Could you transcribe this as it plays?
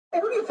Hey,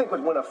 who do you think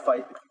would win a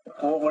fight?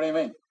 Well, what do you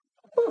mean?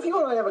 Well, if you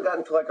and I ever got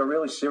into like a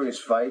really serious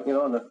fight,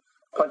 and the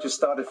punches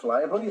started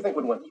flying, who do you think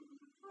would win?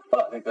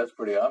 Well, I think that's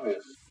pretty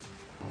obvious.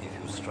 If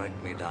you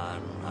strike me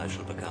down, I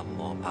shall become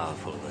more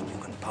powerful than you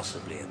can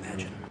possibly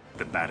imagine.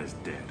 The bat is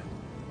dead.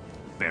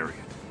 Bury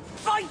it.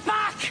 Fight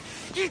back!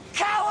 You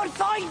coward,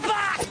 fight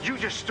back! You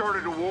just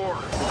started a war.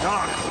 The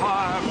dark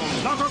fire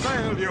will not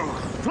avail you.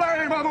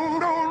 Flame of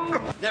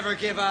Udun! Never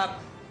give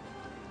up.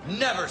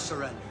 Never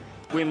surrender.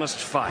 We must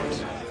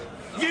fight.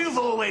 You've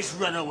always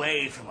run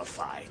away from a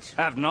fight.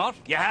 Have not?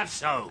 You have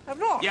so. Have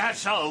not? You have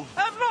so.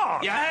 Have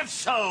not? You have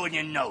so, and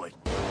you know it.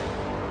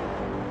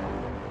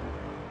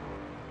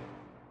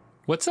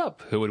 What's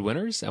up, Who Would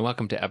Winners, and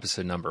welcome to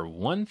episode number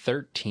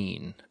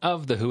 113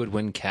 of the Who Would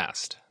Win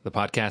cast, the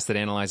podcast that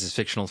analyzes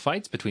fictional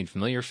fights between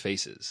familiar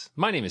faces.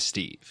 My name is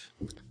Steve.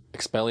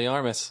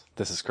 Expelliarmus.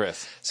 This is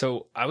Chris.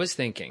 So I was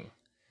thinking,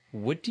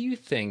 what do you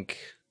think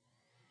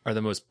are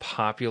the most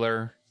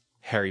popular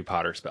Harry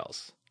Potter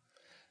spells?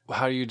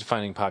 How are you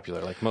defining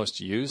popular? Like most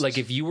used? Like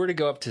if you were to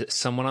go up to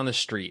someone on the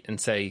street and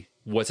say,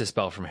 what's a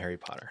spell from Harry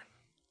Potter?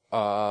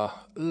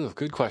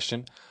 Good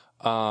question.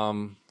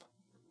 I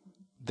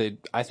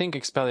think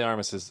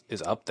Expelliarmus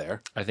is up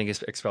there. I think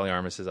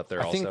Expelliarmus is up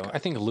there also. I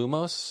think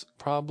Lumos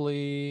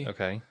probably.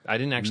 Okay. I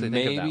didn't actually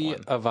think of that one. Maybe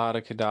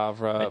Avada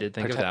Kedavra. I did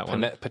think of that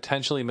one.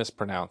 Potentially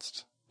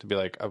mispronounced to be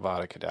like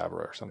Avada Kedavra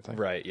or something.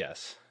 Right,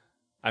 yes.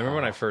 I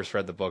remember when I first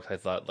read the book, I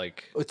thought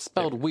like... It's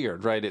spelled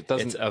weird, right? It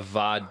doesn't... It's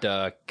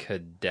Avada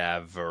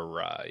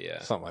Kedavra,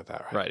 yeah. Something like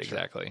that, right? Right,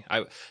 exactly.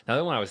 Now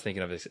the one I was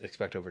thinking of is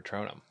Expecto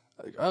Patronum.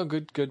 Oh,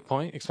 good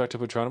point. Expecto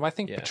Patronum. I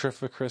think Yeah.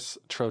 Petrificus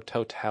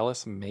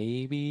Trototalis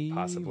maybe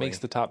Possibly. makes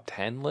the top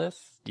 10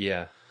 list.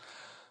 Yeah.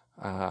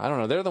 I don't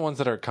know. They're the ones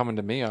that are coming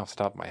to me off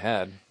the top of my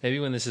head. Maybe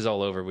when this is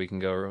all over, we can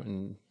go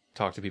and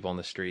talk to people on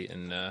the street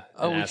and We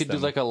ask could do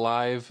them. like a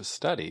live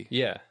study.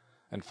 Yeah.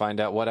 And find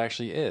out what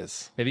actually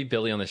is. Maybe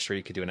Billy on the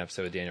street could do an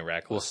episode with Daniel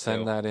Radcliffe. We'll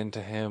send that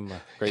into him.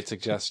 Great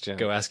suggestion.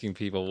 Go asking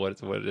people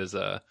what is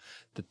the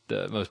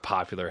most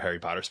popular Harry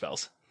Potter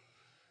spells.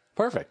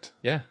 Perfect.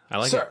 Yeah, I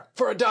like Sir,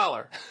 for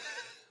 $1.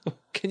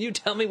 Can you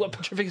tell me what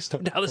Petrificus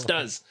Totalis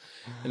does?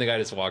 And the guy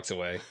just walks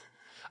away.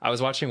 I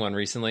was watching one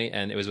recently,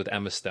 and it was with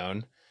Emma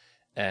Stone.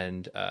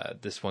 And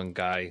this one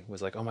guy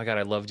was like, "Oh my god,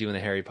 I loved you in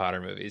the Harry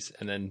Potter movies."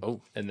 And then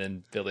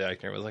Billy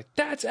Eichner was like,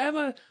 "That's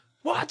Emma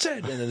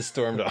Watson," and then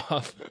stormed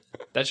off.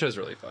 That show's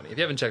really funny. If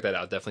you haven't checked that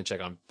out, definitely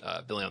check on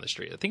Billy on the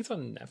Street. I think it's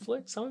on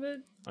Netflix. Some of it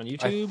on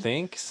YouTube. I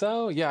think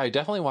so. Yeah, I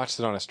definitely watched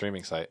it on a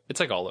streaming site.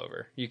 It's like all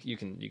over. You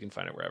can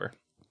find it wherever.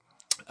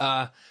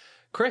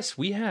 Chris,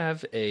 we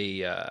have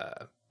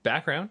a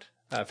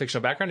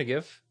fictional background to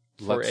give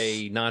for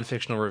a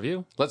non-fictional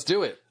review. Let's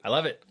do it. I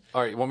love it.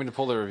 All right, you want me to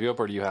pull the review up,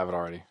 or do you have it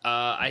already?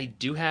 I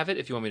do have it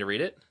if you want me to read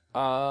it.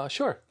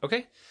 Sure.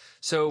 Okay.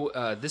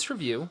 So this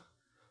review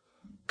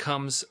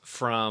comes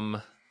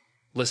from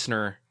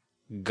listener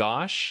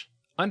Gosh_JM.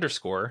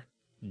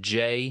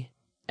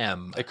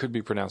 It could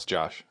be pronounced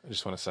Josh. I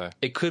just want to say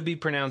It could be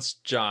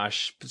pronounced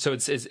Josh. So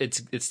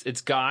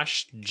it's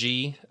Gosh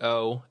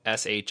GOSH_J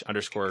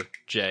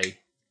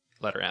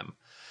letter M.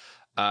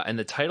 And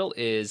the title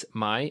is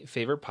My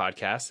Favorite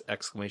Podcast! !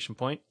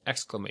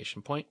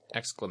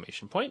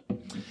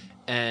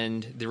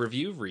 And the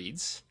review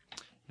reads,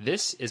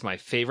 "This is my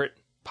favorite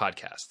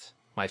podcast.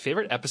 My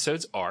favorite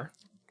episodes are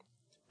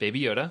Baby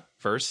Yoda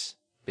vs.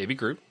 Baby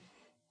Groot,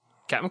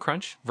 Captain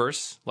Crunch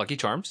vs. Lucky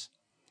Charms.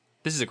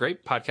 This is a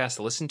great podcast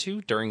to listen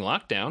to during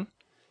lockdown.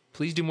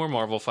 Please do more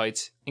Marvel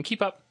fights and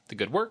keep up the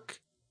good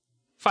work.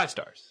 5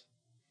 stars."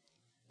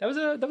 That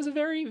was a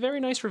very, very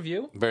nice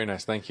review. very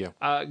nice. Thank you.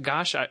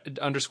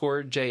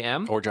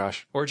 Gosh_JM Or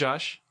Josh. or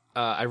Josh.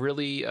 I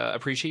really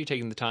appreciate you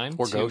taking the time.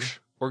 Or Gosh.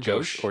 Or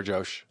Gosh. Or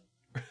Josh.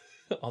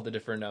 All the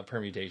different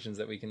permutations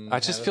that we can. I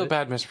just feel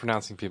bad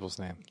mispronouncing people's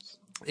names.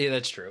 Yeah,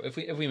 that's true. If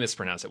we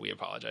mispronounce it, we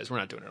apologize. We're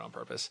not doing it on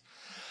purpose.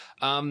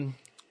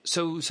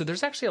 So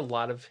there's actually a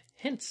lot of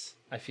hints.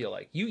 I feel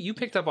like you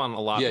picked up on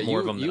a lot more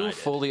of them than I did. You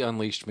fully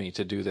unleashed me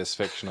to do this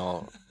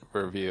fictional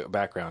review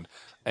background,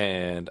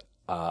 and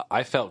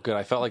I felt good.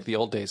 I felt like the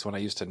old days when I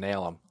used to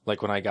nail them.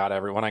 Like when I got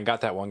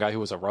that one guy who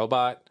was a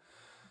robot,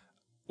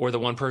 or the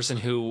one person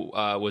who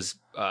was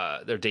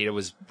their data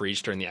was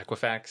breached during the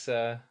Equifax.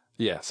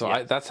 That's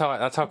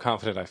how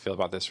confident I feel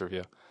about this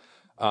review.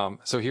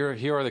 So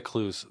here are the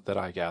clues that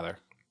I gather.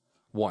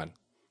 1,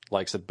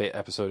 likes an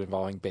episode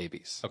involving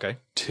babies. Okay.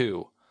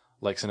 2,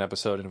 likes an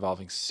episode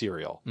involving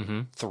cereal.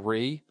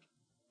 3,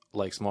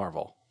 likes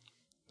Marvel.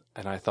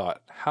 And I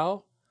thought,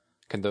 how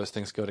can those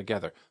things go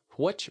together?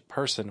 Which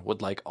person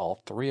would like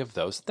all 3 of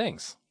those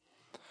things?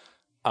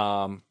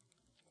 And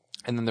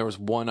then there was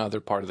one other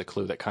part of the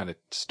clue that kind of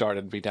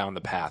started me down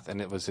the path, and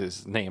it was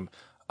his name.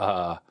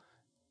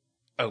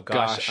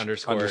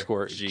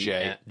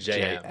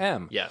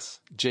 Gosh_JM. Yes.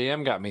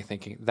 JM got me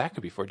thinking that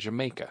could be for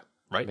Jamaica.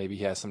 Right. Maybe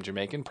he has some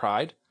Jamaican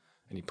pride,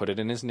 and he put it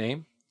in his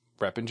name,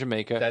 repping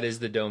Jamaica. That is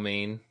the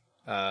domain.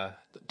 .jm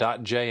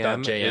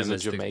 .jm is a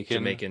is the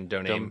Jamaican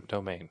domain.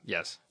 domain.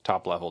 Yes.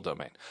 Top level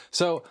domain.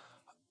 So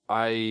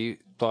I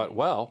thought,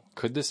 well,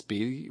 could this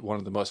be one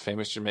of the most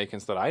famous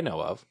Jamaicans that I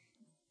know of?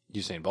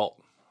 Usain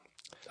Bolt.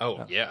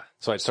 Oh, yeah.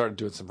 So I started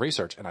doing some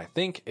research, and I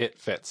think it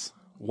fits.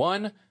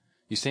 One,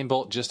 Usain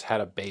Bolt just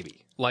had a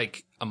baby.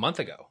 Like a month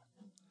ago.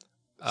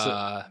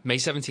 May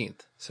 17th.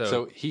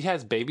 So he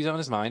has babies on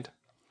his mind.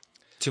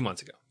 2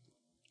 months ago.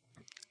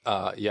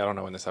 Yeah, I don't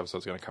know when this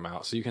episode's going to come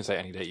out, so you can say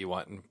any date you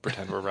want and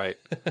pretend we're right.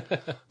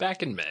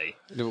 Back in May.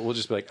 We'll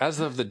just be like, as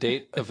of the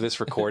date of this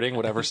recording,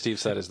 whatever Steve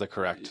said is the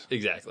correct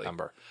Exactly.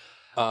 number.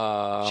 She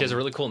has a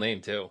really cool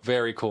name, too.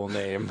 Very cool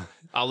name.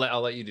 I'll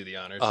let you do the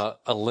honors.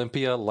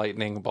 Olympia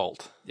Lightning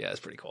Bolt. Yeah,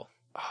 that's pretty cool.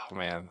 Oh,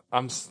 man.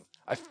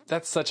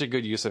 That's such a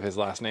good use of his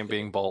last name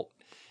being Bolt.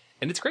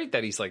 And it's great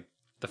that he's like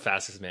the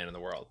fastest man in the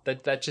world.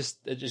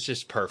 It's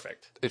just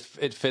perfect.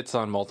 It fits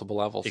on multiple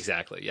levels.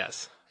 Exactly.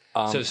 Yes.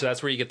 So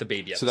that's where you get the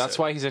baby episode. So that's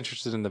why he's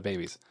interested in the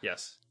babies.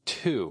 Yes.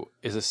 2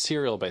 is a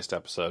serial based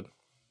episode.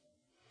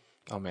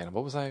 Oh man,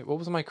 what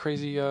was my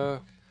crazy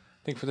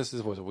thing for this?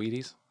 Was it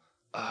Wheaties?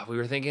 We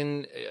were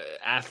thinking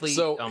athlete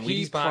So on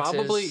he Wheaties boxes.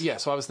 probably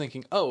So I was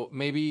thinking,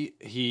 maybe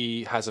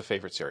he has a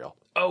favorite cereal.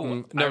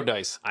 Oh, No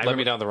dice. Led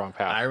me down the wrong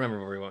path. I remember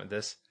where we went with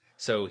this.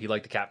 So he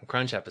liked the Captain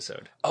Crunch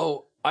episode.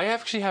 Oh, I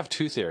actually have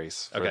 2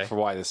 theories for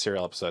why this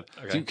serial episode.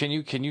 Okay.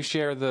 Can you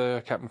share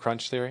the Captain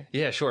Crunch theory?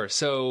 Yeah, sure.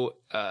 So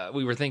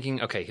we were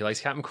thinking, okay, he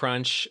likes Captain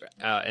Crunch,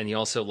 and he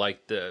also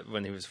liked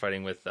when he was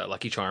fighting with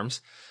Lucky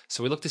Charms.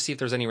 So we looked to see if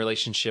there's any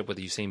relationship with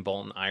Usain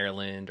Bolt in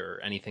Ireland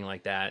or anything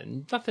like that.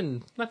 And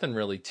nothing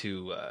really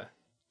too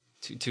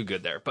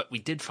good there. But we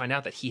did find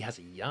out that he has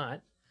a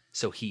yacht,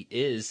 so he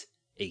is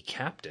a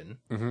captain.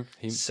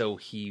 Mm-hmm. So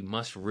he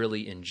must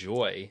really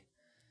enjoy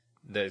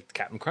the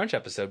Captain Crunch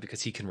episode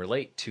because he can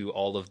relate to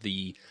all of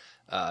the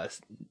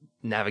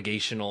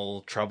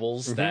navigational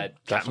troubles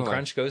that Captain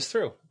Crunch goes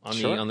through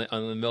on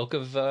the milk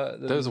of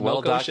those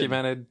well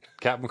documented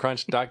Captain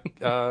Crunch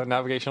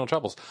navigational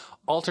troubles.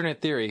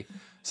 Alternate theory.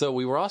 So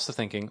we were also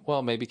thinking,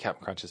 well, maybe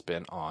Captain Crunch has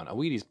been on a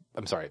Wheaties.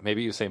 I'm sorry,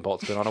 maybe Usain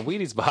Bolt's been on a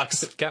Wheaties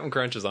box. Captain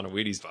Crunch is on a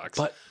Wheaties box,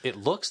 but it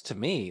looks to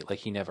me like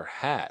he never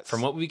has.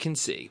 From what we can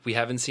see, we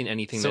haven't seen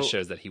anything that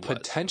shows that he was.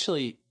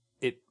 Potentially,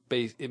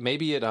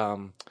 maybe it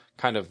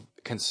kind of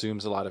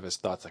consumes a lot of his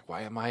thoughts. Like,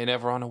 why am I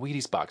never on a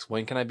Wheaties box?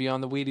 When can I be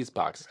on the Wheaties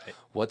box? Right.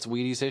 What's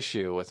Wheaties'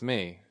 issue with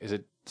me? Is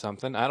it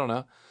something? I don't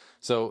know.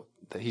 So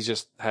he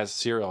just has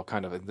cereal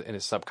kind of in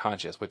his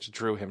subconscious, which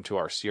drew him to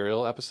our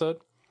cereal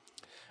episode.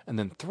 And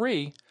then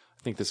 3,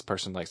 I think this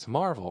person likes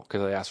Marvel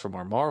because they asked for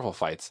more Marvel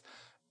fights.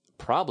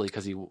 Probably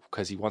because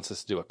he wants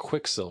us to do a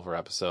Quicksilver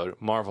episode.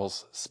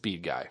 Marvel's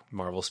Speed Guy.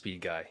 Marvel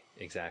Speed Guy,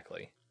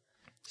 exactly.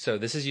 So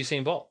this is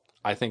Usain Bolt.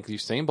 I think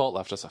Usain Bolt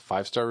left us a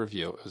 5-star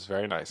review. It was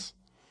very nice.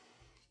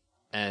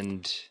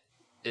 And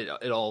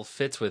it all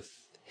fits with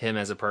him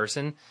as a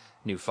person.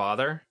 New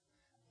father,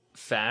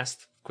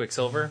 fast,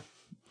 Quicksilver,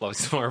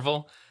 loves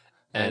Marvel.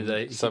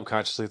 And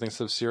subconsciously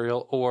thinks of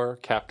cereal or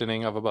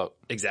captaining of a boat.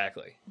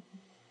 Exactly.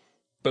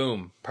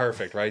 Boom.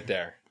 Perfect right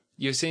there.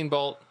 Usain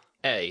Bolt,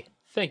 A,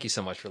 thank you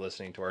so much for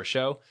listening to our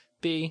show.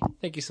 B,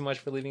 thank you so much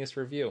for leaving us a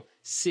review.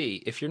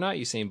 C, if you're not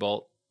Usain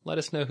Bolt, let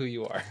us know who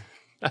you are.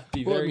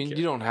 You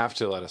don't have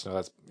to let us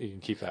know. You can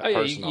keep that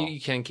personal. You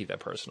can keep that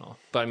personal.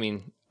 But I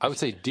mean, I would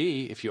say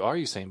D, if you are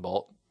Usain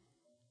Bolt,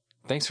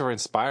 thanks for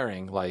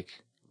inspiring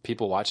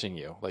people watching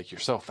you. Like, you're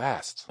so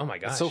fast. Oh my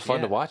gosh. It's so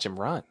fun to watch him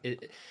run.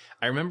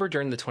 I remember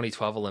during the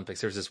 2012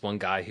 Olympics, there was this one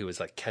guy who was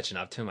like catching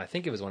up to him. I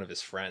think it was one of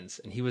his friends.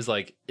 And he was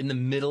like in the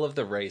middle of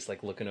the race,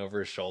 like looking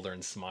over his shoulder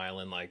and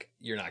smiling like,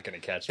 you're not going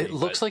to catch me. It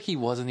looks like he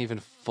wasn't even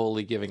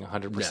fully giving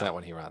 100%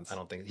 when he runs. I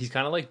don't think. He's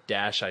kind of like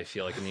Dash, I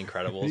feel like, in The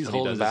Incredibles. He's when he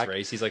holding does back. his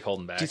race. He's like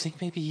holding back. Do you think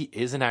maybe he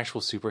is an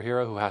actual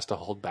superhero who has to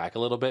hold back a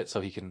little bit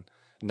so he can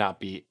not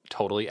be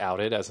totally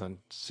outed as a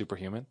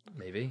superhuman?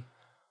 Maybe.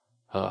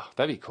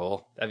 That'd be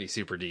cool. That'd be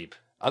super deep.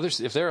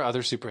 If there are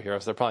other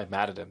superheroes, they're probably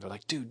mad at him. They're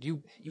like, dude,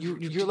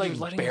 you're like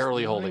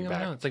barely holding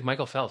back. It's like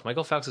Michael Phelps.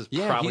 Michael Phelps is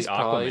he's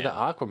probably the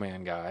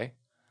Aquaman guy.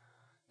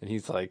 And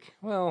he's like,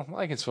 well,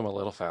 I can swim a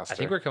little faster. I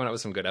think we're coming up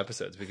with some good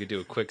episodes. We could do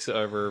a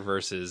Quicksilver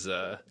versus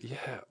or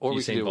Usain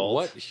we could do Bolt.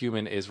 what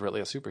human is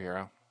really a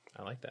superhero.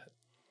 I like that.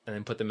 And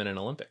then put them in an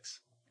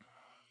Olympics.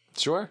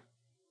 Sure.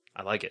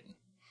 I like it.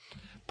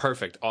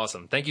 Perfect.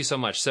 Awesome. Thank you so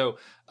much. So,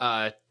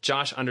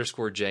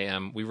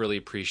 Josh_JM, we really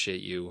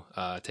appreciate you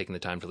taking the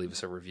time to leave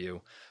us a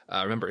review.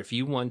 Remember, if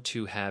you want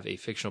to have a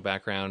fictional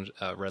background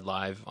read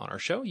live on our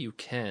show, you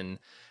can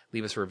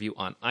leave us a review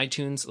on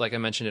iTunes. Like I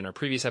mentioned in our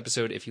previous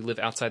episode, if you live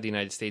outside the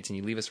United States and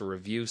you leave us a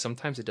review,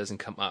 sometimes it doesn't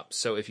come up.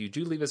 So if you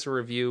do leave us a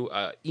review,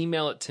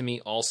 email it to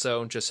me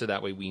also, just so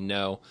that way we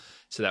know,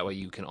 so that way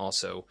you can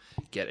also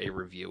get a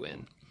review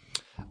in.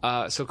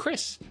 So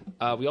Chris,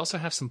 we also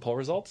have some poll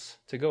results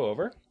to go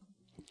over.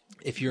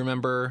 If you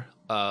remember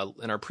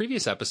in our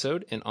previous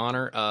episode, in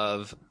honor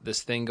of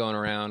this thing going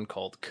around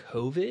called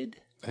COVID.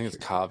 I think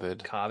it's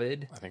COVID.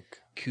 COVID. I think.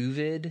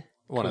 COVID.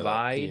 One of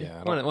COVID.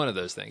 Yeah, one of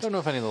those things. I don't know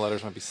if any of the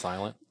letters might be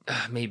silent.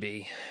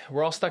 Maybe.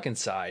 We're all stuck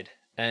inside.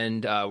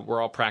 And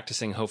we're all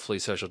practicing, hopefully,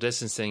 social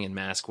distancing and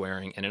mask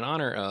wearing. And in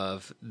honor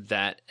of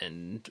that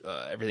and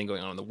everything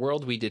going on in the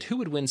world, we did Who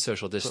Would Win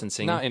Social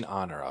Distancing. Not in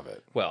honor of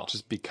it. Well,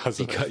 just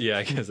because of it. Yeah,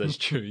 I guess that's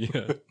true.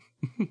 Yeah.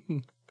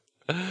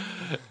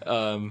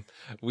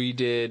 We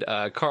did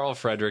Carl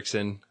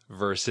Fredricksen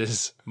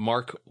versus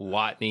Mark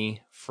Watney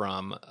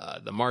from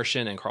The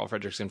Martian and Carl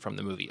Fredricksen from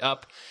the movie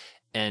Up.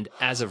 And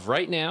as of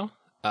right now,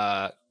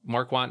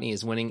 Mark Watney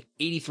is winning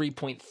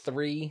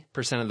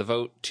 83.3% of the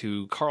vote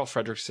to Carl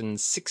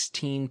Fredricksen's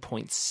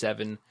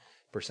 16.7%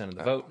 of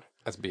the vote.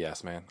 That's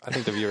BS, man. I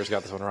think the viewers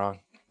got this one wrong.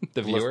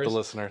 The viewers? The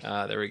listeners.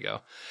 There we go.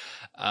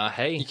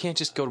 Hey. You can't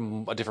just go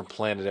to a different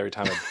planet every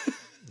time a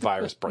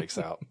virus breaks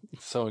out.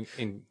 It's so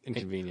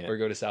inconvenient. Or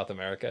go to South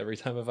America every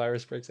time a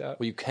virus breaks out.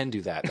 Well, you can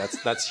do that.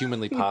 That's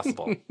humanly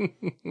possible.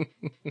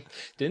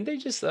 Didn't they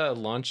just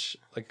launch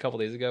like a couple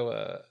days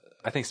ago?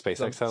 I think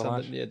SpaceX had a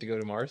launch. Yeah, to go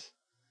to Mars.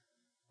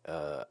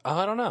 I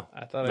don't know.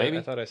 I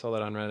thought I saw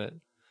that on Reddit.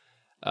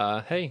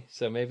 Hey,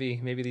 so maybe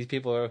these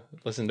people are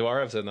listening to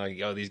our episode and they're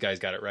like, oh, these guys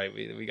got it right.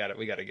 We got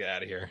to get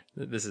out of here.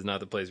 This is not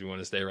the place we want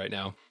to stay right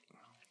now.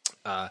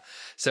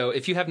 So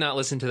if you have not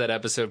listened to that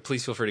episode,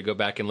 please feel free to go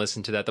back and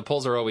listen to that. The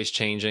polls are always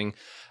changing.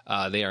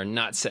 They are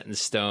not set in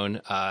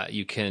stone.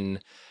 You can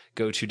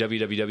go to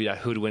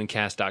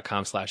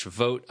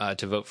www.whowodwincast.com/vote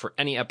to vote for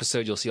any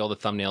episode. You'll see all the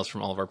thumbnails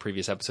from all of our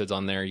previous episodes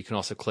on there. You can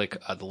also click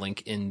the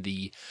link in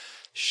the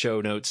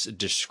show notes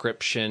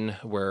description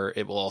where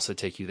it will also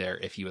take you there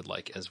if you would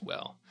like as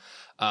well.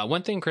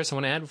 One thing, Chris, I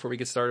want to add before we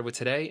get started with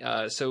today.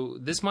 So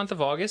this month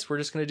of August, we're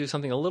just going to do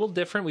something a little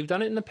different. We've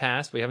done it in the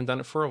past. We haven't done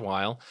it for a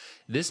while.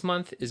 This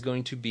month is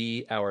going to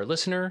be our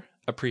Listener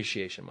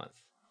Appreciation Month.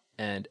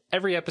 And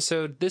every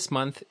episode this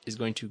month is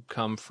going to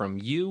come from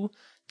you,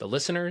 the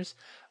listeners.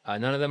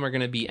 None of them are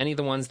going to be any of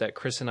the ones that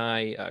Chris and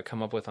I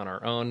come up with on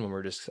our own when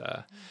we're just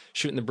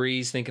shooting the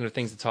breeze, thinking of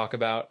things to talk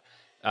about.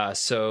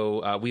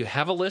 So we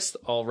have a list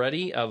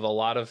already of a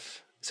lot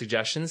of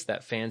suggestions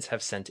that fans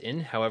have sent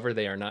in. However,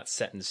 they are not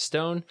set in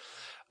stone.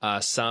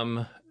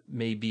 Some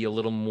may be a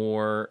little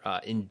more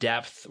in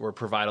depth or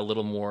provide a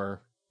little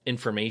more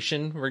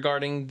information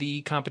regarding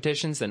the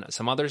competitions than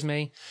some others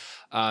may.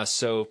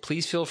 So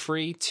please feel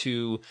free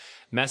to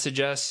message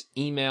us,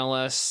 email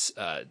us,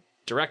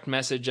 direct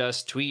message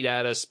us, tweet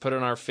at us, put it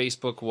on our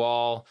Facebook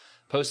wall,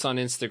 post on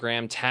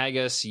Instagram, tag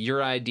us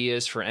your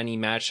ideas for any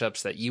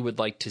matchups that you would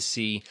like to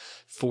see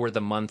for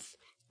the month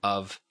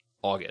of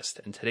August.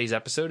 And today's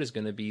episode is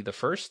going to be the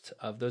first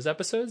of those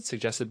episodes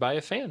suggested by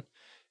a fan.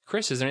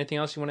 Chris, is there anything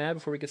else you want to add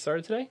before we get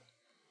started today?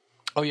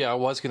 Oh, yeah, I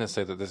was going to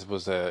say that this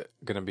was going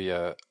to be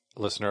a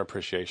listener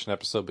appreciation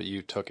episode, but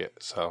you took it,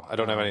 so I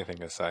don't have anything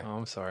to say. Oh,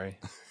 I'm sorry.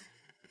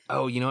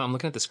 Oh, you know, I'm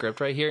looking at the script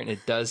right here, and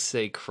it does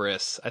say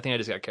Chris. I think I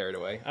just got carried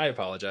away. I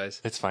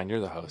apologize. It's fine. You're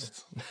the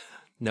host.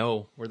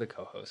 No, we're the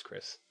co-host,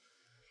 Chris.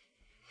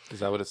 Is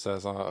that what it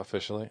says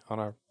officially on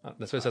our?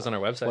 That's what it says on our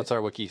website. What's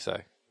our wiki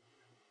say?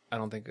 I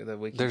don't think the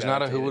wiki. There's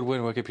not a Who Would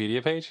Win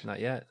Wikipedia page? Not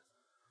yet.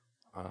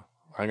 I'm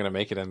going to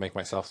make it and make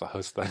myself the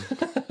host then.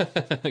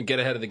 Get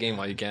ahead of the game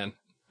while you can.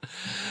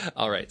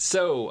 All right.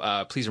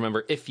 So please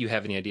remember, if you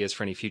have any ideas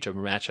for any future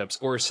matchups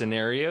or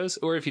scenarios,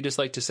 or if you just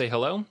like to say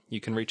hello,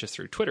 you can reach us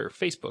through Twitter,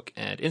 Facebook,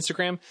 and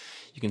Instagram.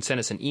 You can send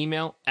us an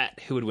email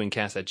at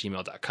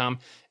whowouldwincast@gmail.com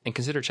and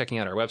consider checking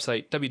out our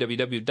website,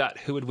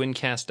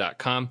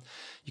 www.whowouldwincast.com.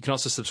 You can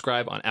also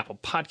subscribe on Apple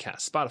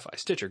Podcasts, Spotify,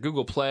 Stitcher,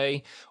 Google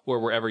Play, or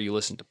wherever you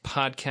listen to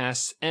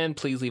podcasts. And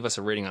please leave us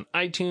a rating on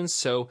iTunes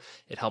so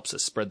it helps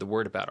us spread the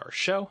word about our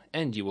show,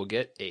 and you will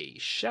get a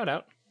shout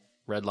out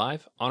read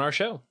live on our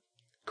show.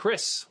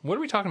 Chris, what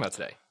are we talking about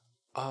today?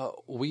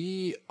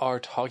 We are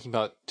talking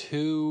about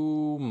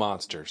two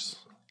monsters.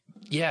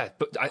 Yeah,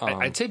 but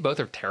I'd say both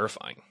are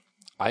terrifying.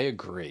 I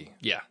agree.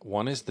 Yeah.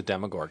 One is the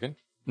Demogorgon.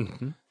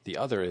 Mm-hmm. The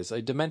other is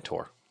a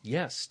Dementor.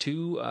 Yes,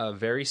 two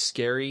very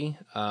scary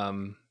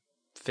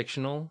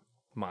fictional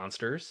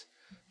monsters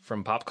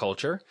from pop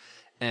culture.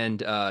 And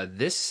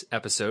this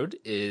episode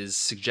is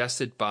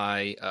suggested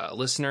by a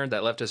listener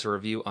that left us a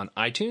review on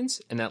iTunes,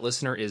 and that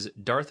listener is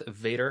Darth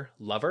Vader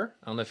Lover.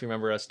 I don't know if you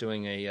remember us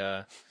doing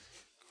a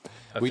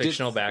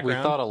fictional background.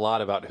 We thought a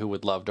lot about who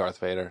would love Darth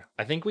Vader.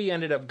 I think we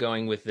ended up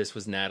going with this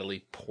was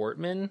Natalie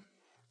Portman.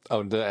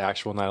 Oh, the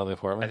actual Natalie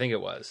Portman? I think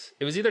it was.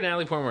 It was either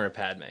Natalie Portman or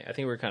Padme. I think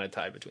we were kind of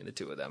tied between the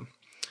two of them.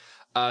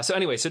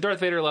 So Darth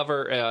Vader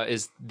Lover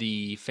is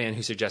the fan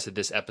who suggested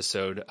this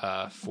episode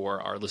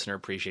for our Listener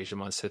Appreciation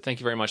Month. So thank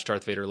you very much,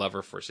 Darth Vader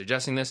Lover, for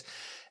suggesting this.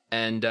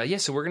 And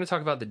so we're going to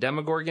talk about the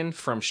Demogorgon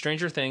from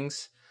Stranger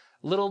Things.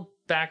 Little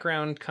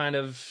background kind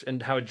of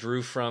and how it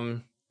drew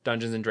from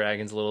Dungeons and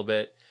Dragons a little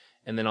bit.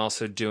 And then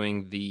also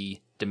doing the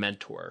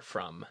Dementor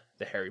from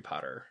the Harry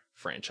Potter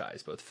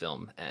franchise, both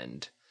film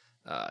and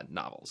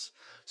novels.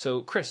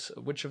 So Chris,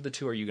 which of the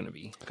two are you going to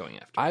be going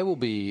after? I will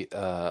be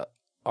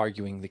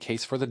arguing the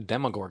case for the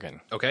Demogorgon.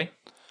 Okay.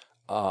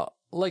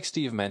 Like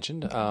Steve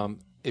mentioned,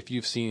 if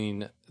you've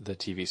seen the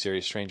TV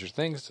series Stranger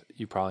Things,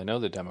 you probably know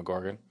the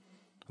Demogorgon,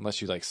 unless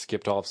you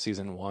skipped all of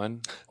season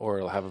 1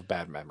 or have a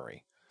bad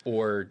memory.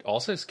 Or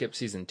also skip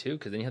season 2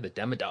 because then you have the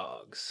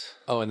Demodogs.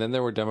 Oh, and then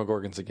there were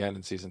Demogorgons again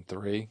in season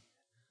 3.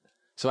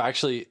 So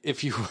actually,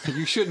 if you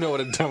should know what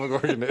a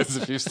Demogorgon is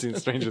if you've seen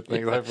Stranger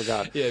Things. I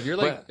forgot. Yeah, if you're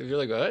like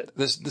what?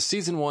 The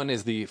season 1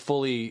 is the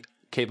fully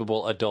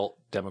capable adult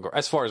Demogorgon,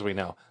 as far as we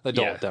know,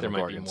 adult Yeah, there might be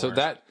Demogorgon. So more.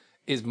 that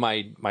is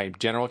my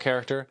general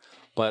character.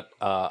 But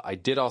I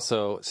did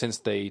also, since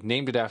they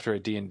named it after a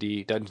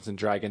D&D Dungeons and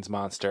Dragons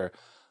monster,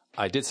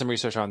 I did some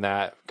research on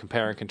that,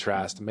 compare and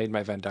contrast, made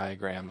my Venn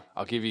diagram.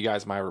 I'll give you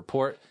guys my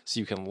report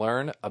so you can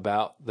learn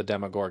about the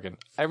Demogorgon,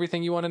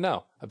 everything you want to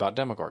know about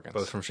Demogorgons.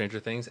 Both from Stranger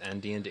Things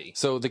and D&D.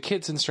 So the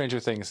kids in Stranger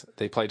Things,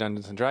 they play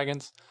Dungeons and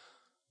Dragons.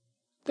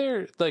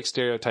 They're like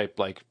stereotype,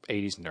 like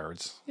 80s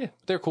nerds. Yeah.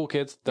 They're cool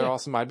kids. They're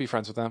awesome. I'd be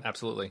friends with them.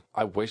 Absolutely.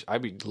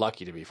 I'd be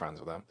lucky to be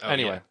friends with them. Oh,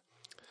 anyway,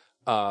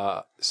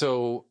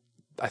 so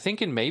I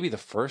think in maybe the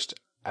first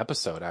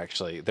episode,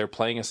 actually, they're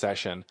playing a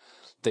session.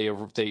 They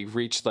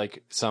reach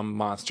like some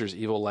monster's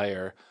evil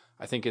lair.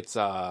 I think it's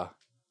not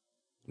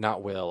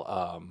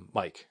Will,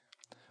 Mike.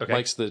 Okay.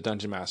 Mike's the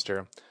dungeon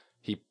master.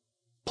 He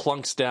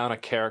plunks down a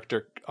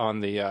character on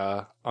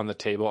the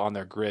table on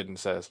their grid and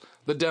says,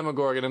 "The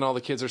Demogorgon," and all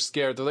the kids are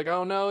scared. They're like,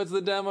 "Oh no, it's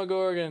the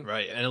Demogorgon!"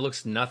 Right, and it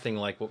looks nothing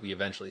like what we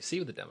eventually see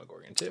with the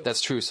Demogorgon too.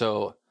 That's true.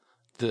 So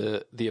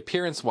the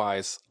appearance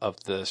wise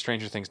of the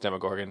Stranger Things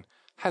Demogorgon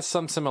has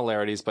some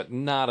similarities, but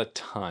not a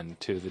ton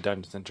to the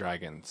Dungeons and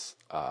Dragons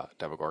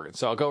Demogorgon.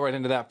 So I'll go right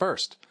into that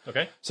first.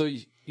 Okay. So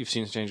you've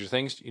seen Stranger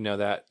Things, you know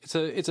that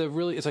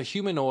it's a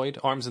humanoid,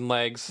 arms and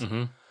legs,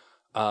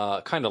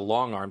 kind of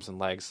long arms and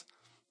legs,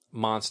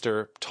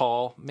 monster,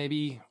 tall,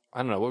 maybe, I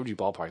don't know, what would you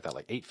ballpark that,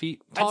 like 8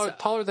 feet?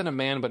 Taller than a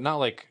man, but not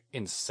like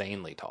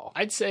insanely tall.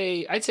 I'd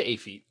say 8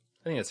 feet.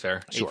 I think that's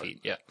fair. Sure. 8 feet,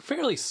 yeah.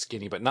 Fairly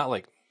skinny, but not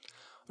like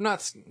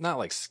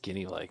like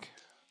skinny like.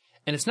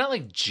 And it's not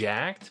like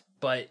jacked,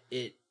 but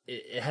it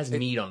has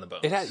meat on the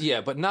bones. It has,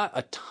 yeah, but not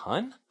a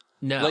ton.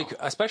 No. Like,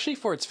 especially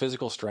for its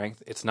physical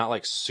strength, it's not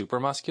like super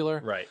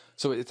muscular. Right.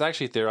 So it's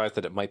actually theorized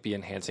that it might be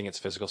enhancing its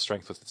physical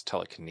strength with its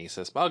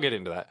telekinesis, but I'll get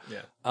into that.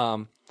 Yeah.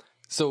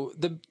 So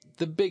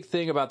the big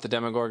thing about the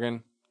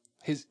Demogorgon,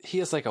 he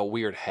has like a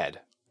weird head.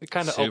 It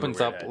kind of Super opens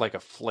weird up head.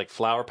 like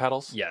flower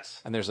petals.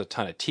 Yes. And there's a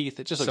ton of teeth.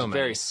 It just looks So many.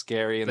 very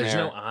scary in There's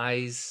there. no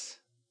eyes,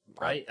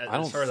 right? I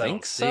don't as far as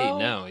think see. so.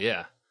 No,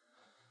 yeah.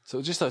 So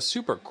it's just a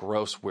super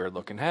gross, weird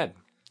looking head.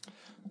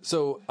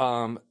 So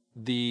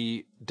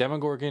the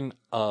Demogorgon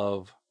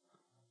of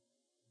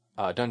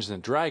Dungeons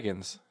and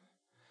Dragons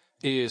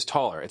is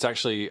taller. It's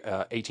actually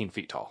 18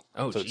 feet tall.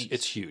 Oh, so geez.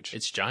 it's huge.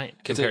 It's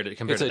giant compared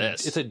to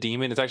this. It's a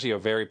demon. It's actually a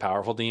very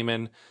powerful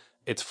demon.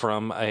 It's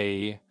from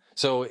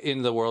so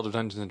in the world of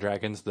Dungeons and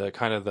Dragons, there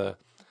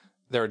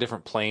are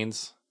different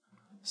planes,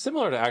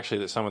 similar to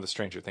actually some of the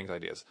Stranger Things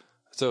ideas.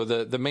 So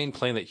the main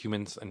plane that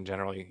humans and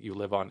generally you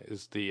live on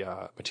is the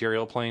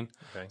material plane.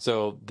 Okay.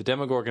 So the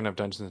Demogorgon of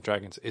Dungeons and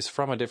Dragons is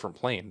from a different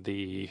plane.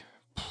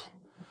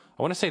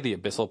 I want to say the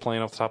abyssal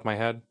plane off the top of my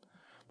head.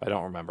 I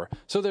don't remember.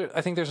 So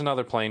I think there's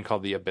another plane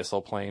called the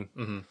abyssal plane.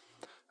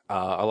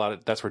 Mm-hmm.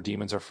 That's where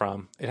demons are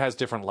from. It has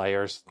different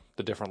layers.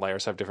 The different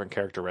layers have different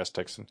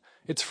characteristics, and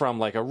it's from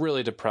like a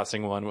really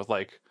depressing one with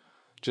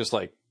just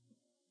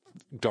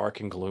dark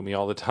and gloomy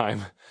all the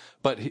time.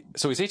 But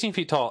so he's 18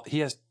 feet tall. He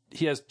has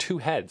 2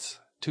 heads,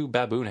 2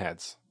 baboon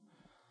heads.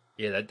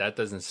 Yeah, that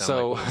doesn't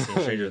sound like what we see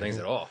in Stranger Things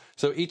at all.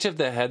 So each of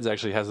the heads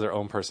actually has their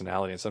own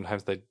personality, and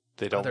sometimes they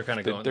don't. they're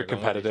kinda going- They're they're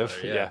going with each competitive.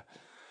 other,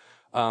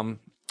 yeah.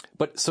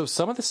 But so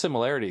some of the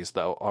similarities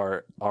though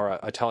are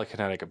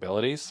telekinetic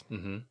abilities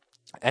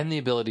and the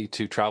ability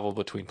to travel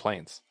between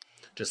planes.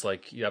 Just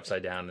like you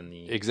upside down in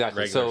the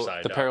Exactly. regular So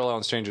side the up. parallel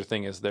in Stranger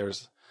Thing is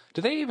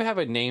do they even have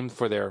a name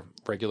for their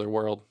regular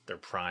world? Their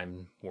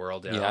prime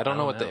world. Yeah, I don't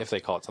know if they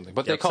call it something,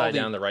 but the they call upside it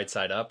down, the right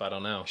side up. I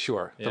don't know.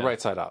 Sure, Yeah. the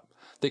right side up.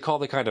 They call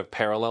the kind of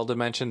parallel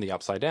dimension the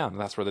upside down, and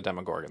that's where the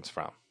Demogorgon's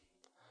from.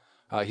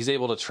 He's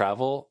able to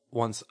travel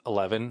once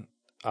Eleven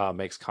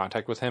makes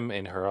contact with him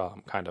in her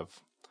kind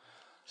of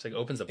It's like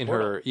opens a in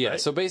portal, her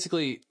right? So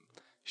basically,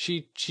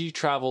 she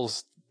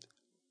travels.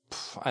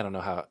 I don't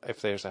know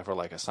if there's ever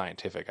like a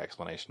scientific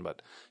explanation,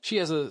 but she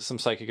has some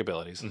psychic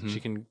abilities. Mm-hmm. She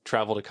can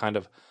travel to kind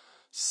of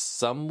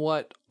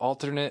somewhat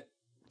alternate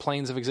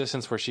planes of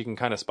existence where she can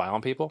kind of spy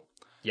on people.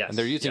 Yes, And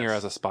they're using her yes.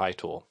 as a spy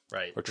tool.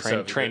 right Or The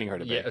Soviet- training her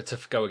to be. to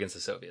go against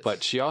the Soviets.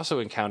 But she also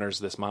encounters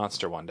this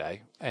monster one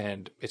day,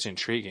 and it's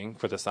intriguing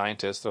for the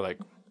scientists. They're like,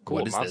 cool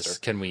what is monster. this?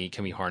 Can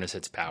we harness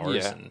its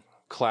powers? Yeah, And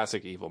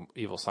classic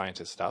evil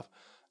scientist stuff.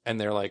 And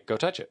they're like, go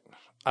touch it.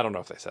 I don't know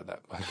if they said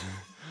that, but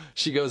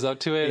she goes up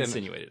to it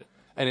insinuated it.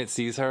 and it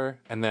sees her,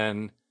 and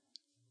then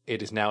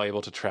it is now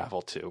able to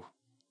travel to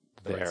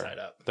The right side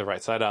up. the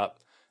right side up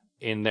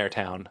in their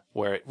town,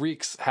 where it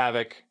wreaks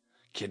havoc,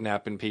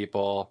 kidnapping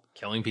people,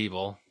 Killing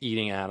people.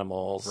 eating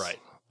animals,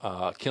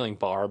 Right. Killing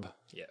Barb.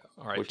 Yeah.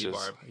 Which R.I.P. is-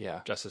 Barb.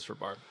 yeah. Justice for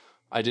Barb.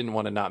 I didn't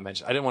want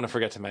to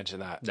forget to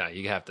mention that. No,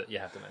 you have to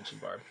mention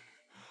Barb.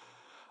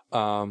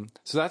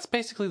 So that's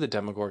basically the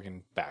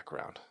Demogorgon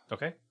background.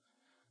 Okay.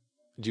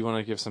 do you want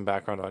to give some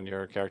background on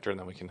your character, and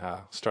then we can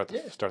start the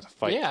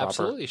fight? Yeah, proper?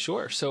 absolutely,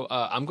 sure. So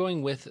I'm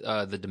going with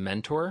the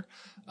Dementor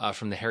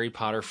from the Harry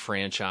Potter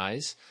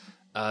franchise.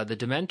 The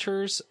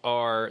Dementors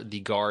are the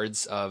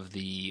guards of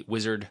the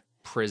wizard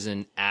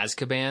prison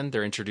Azkaban.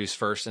 They're introduced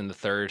first in the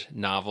third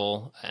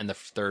novel and the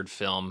third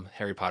film,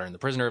 Harry Potter and the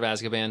Prisoner of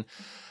Azkaban,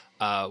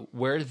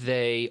 where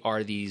they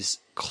are these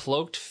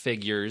cloaked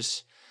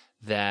figures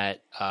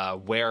that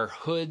wear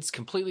hoods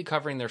completely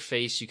covering their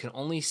face. You can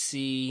only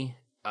see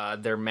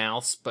their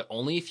mouths, but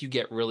only if you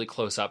get really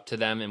close up to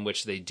them, in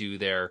which they do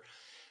their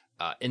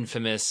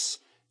infamous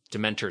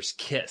Dementor's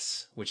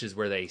kiss, which is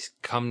where they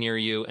come near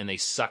you and they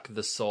suck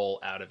the soul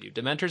out of you.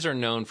 Dementors are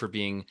known for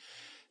being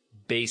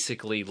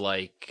basically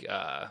like,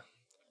 I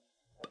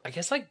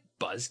guess like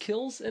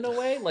buzzkills in a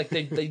way. Like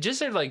they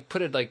just are like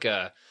put it like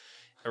a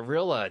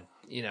real,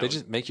 They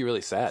just make you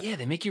really sad. Yeah,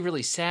 they make you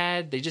really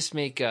sad. They just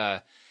make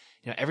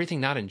everything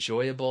not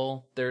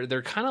enjoyable.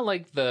 They're kind of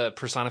like the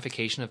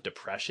personification of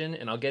depression,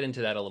 and I'll get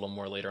into that a little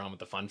more later on with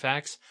the fun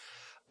facts.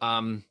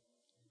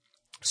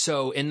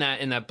 So in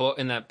that book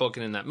and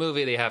in that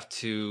movie, they have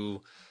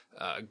to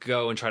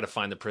go and try to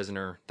find the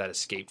prisoner that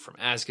escaped from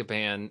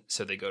Azkaban.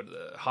 So they go to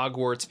the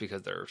Hogwarts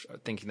because they're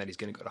thinking that he's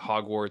going to go to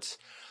Hogwarts.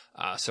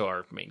 So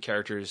our main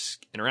characters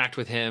interact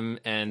with him,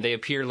 and they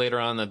appear later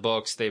on in the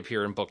books. They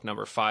appear in book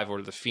number 5,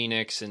 Order of the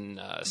Phoenix, and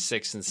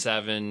 6 and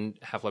 7,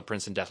 Half-Blood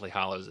Prince and Deathly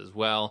Hallows as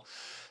well.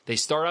 They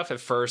start off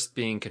at first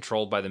being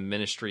controlled by the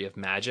Ministry of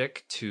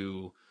Magic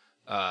to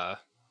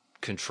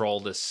control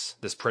this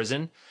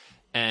prison,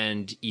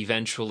 and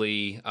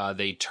eventually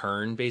they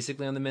turn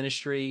basically on the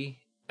Ministry,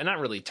 and not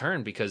really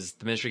turn because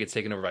the Ministry gets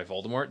taken over by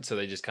Voldemort, so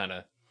they just kind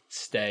of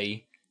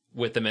stay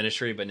with the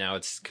Ministry, but now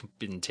it's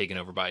been taken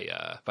over by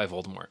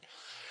Voldemort.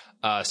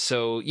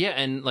 So yeah,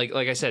 and like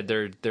I said,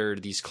 they're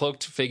these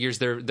cloaked figures.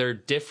 They're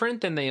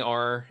different than they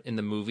are in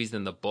the movies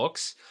than the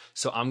books.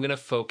 So I'm gonna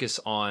focus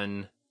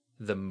on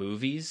the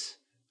movies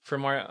for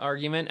my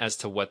argument as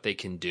to what they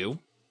can do.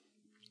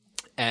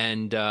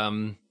 And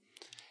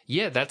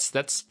yeah,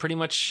 that's pretty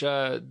much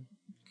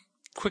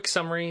quick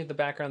summary of the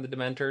background of the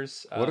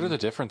Dementors. What are the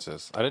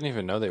differences? I didn't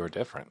even know they were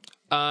different.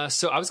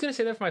 So I was going to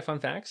say that for my fun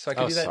facts. So I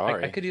could do that.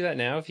 Sorry. I could do that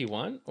now if you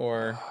want,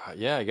 or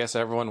Yeah, I guess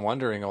everyone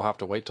wondering will have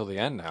to wait till the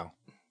end now.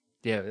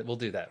 yeah, we'll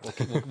do that.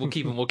 We'll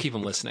keep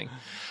them listening.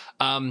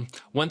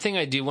 One thing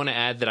I do want to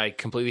add that I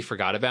completely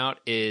forgot about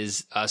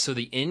is so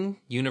the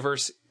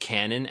in-universe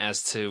canon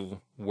as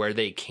to where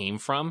they came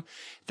from.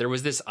 There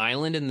was this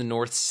island in the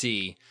North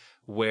Sea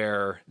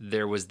where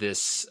there was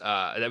this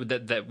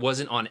that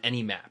wasn't on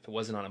any map. It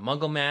wasn't on a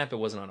Muggle map. It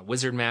wasn't on a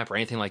wizard map or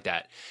anything like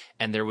that.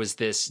 And there was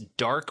this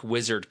dark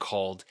wizard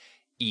called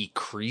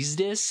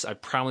Ecrizdis. I'm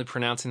probably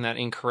pronouncing that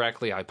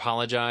incorrectly. I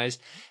apologize.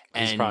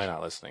 He's probably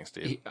not listening,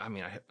 Steve.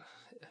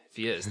 If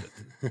he is,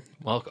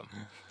 welcome.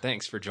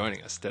 Thanks for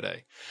joining us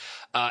today.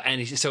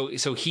 And so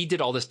he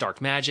did all this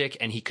dark magic,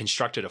 and he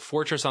constructed a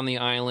fortress on the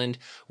island,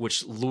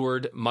 which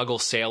lured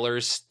Muggle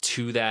sailors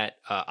to that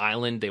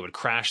island. They would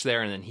crash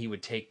there, and then he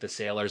would take the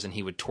sailors and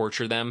he would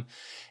torture them.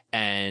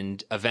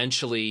 And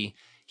eventually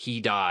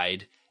he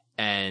died.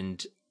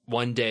 And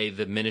one day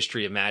the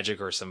Ministry of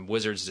Magic or some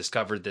wizards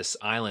discovered this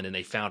island, and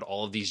they found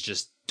all of these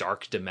just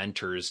dark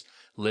Dementors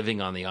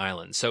living on the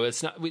island. So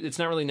it's not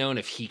really known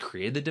if he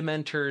created the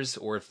Dementors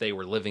or if they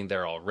were living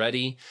there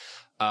already.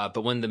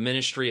 But when the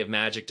Ministry of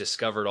Magic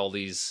discovered all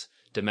these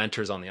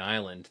Dementors on the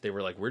island, they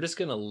were like, we're just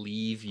going to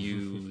leave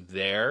you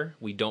there.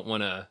 We don't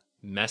want to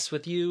mess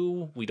with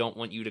you. We don't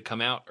want you to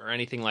come out or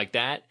anything like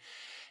that.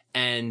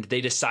 And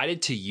they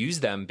decided to use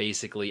them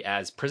basically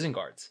as prison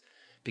guards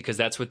because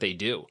that's what they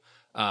do.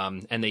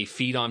 And they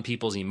feed on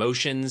people's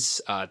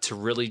emotions to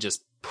really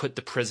just put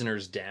the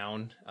prisoners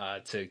down,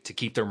 to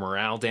keep their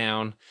morale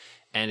down.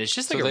 And it's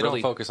just like so they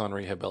don't focus on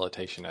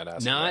rehabilitation at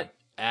Azkaban. Not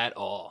at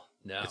all.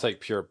 No. It's like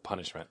pure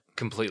punishment.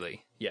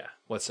 Completely. Yeah,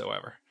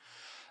 whatsoever.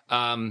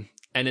 And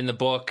in the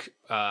book,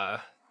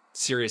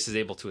 Sirius is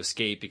able to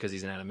escape because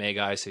he's an anime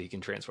guy, so he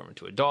can transform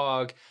into a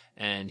dog,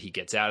 and he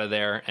gets out of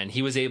there. And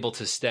he was able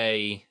to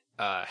stay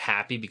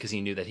happy because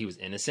he knew that he was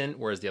innocent,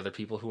 whereas the other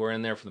people who were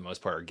in there, for the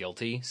most part, are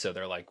guilty. So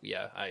they're like,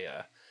 yeah,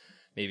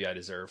 maybe I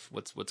deserve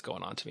what's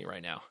going on to me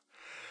right now.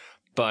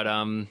 But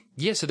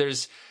yeah, so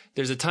there's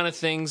a ton of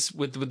things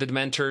with the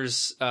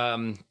Dementors.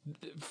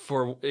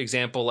 For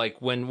example,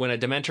 like when a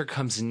Dementor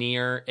comes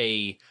near,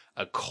 a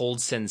cold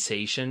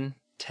sensation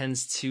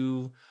tends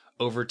to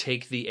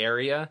overtake the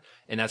area,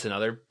 and that's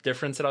another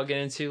difference that I'll get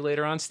into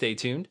later on. Stay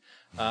tuned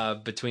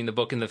between the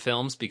book and the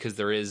films, because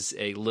there is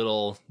a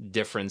little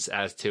difference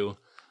as to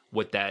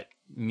what that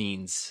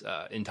means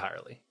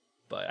entirely.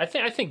 But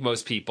I think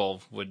most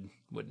people would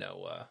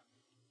know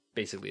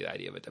basically the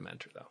idea of a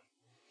Dementor, though.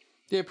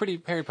 Yeah,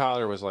 Harry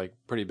Potter was like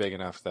pretty big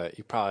enough that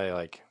you probably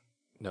like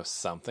know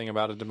something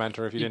about a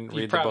Dementor if you didn't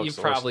read the books.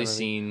 You've probably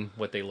seen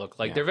what they look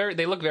like. Yeah.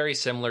 They look very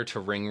similar to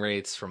ring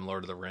wraiths from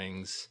Lord of the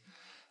Rings.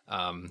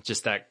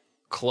 Just that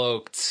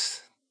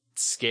cloaked,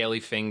 scaly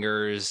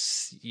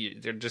fingers.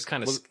 They're just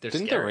kind of.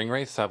 Didn't the ring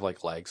wraiths have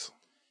like legs?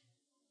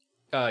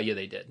 Yeah,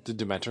 they did. Did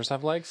Dementors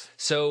have legs?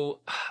 So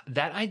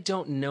that I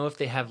don't know if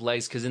they have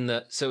legs because in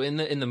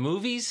the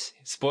movies,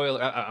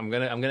 spoiler, I'm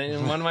gonna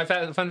in one of my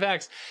fun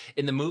facts.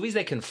 In the movies,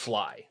 they can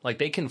fly, like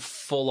they can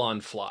full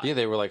on fly. Yeah,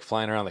 they were like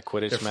flying around the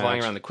Quidditch They're match.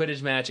 flying around the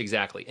Quidditch match,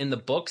 exactly. In the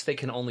books, they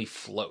can only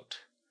float.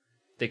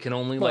 They can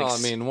only Well, like.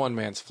 I mean, one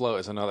man's float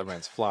is another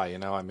man's fly. You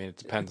know, I mean, it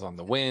depends on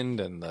the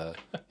wind and the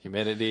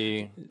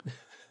humidity,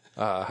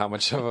 how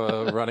much of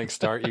a running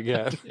start you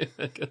get.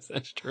 I guess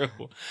that's true.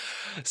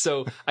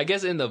 So I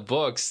guess in the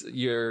books,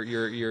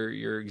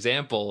 your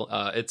example,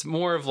 it's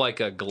more of like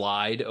a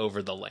glide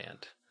over the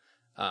land.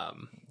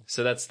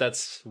 So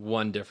that's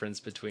one difference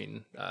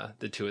between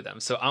the two of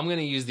them. So I'm going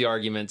to use the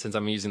argument, since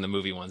I'm using the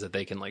movie ones, that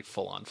they can like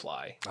full on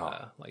fly,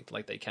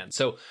 like they can.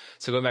 So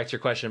going back to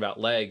your question about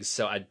legs,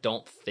 so I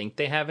don't think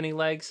they have any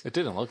legs. It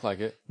didn't look like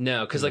it.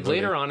 No, because like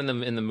later on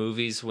in the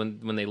movies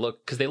when they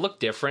look, because they look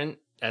different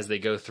as they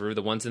go through.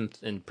 The ones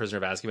in Prisoner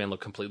of Azkaban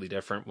look completely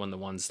different when the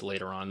ones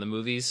later on in the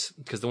movies,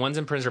 because the ones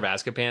in Prisoner of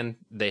Azkaban,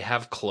 they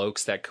have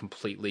cloaks that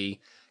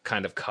completely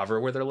kind of cover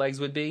where their legs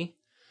would be,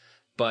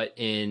 but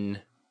in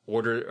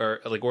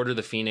Order of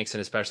the Phoenix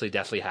and especially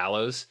Deathly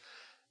Hallows,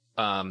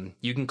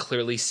 you can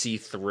clearly see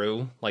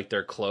through like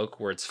their cloak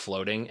where it's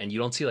floating, and you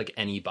don't see like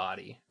any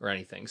body or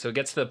anything. So it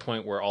gets to the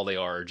point where all they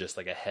are just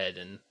like a head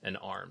and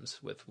arms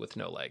with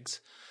no legs.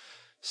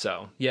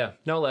 So yeah,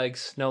 no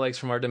legs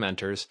from our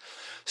Dementors.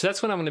 So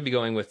that's what I'm going to be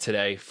going with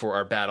today for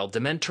our battle: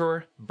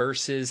 Dementor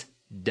versus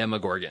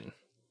Demogorgon.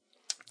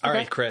 All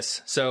right,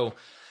 Chris. So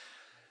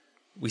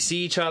we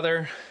see each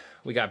other.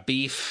 We got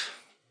beef.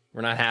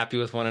 We're not happy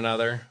with one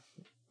another.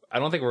 I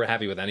don't think we're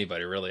happy with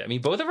anybody, really. I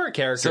mean, both of our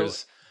characters.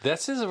 So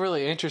this is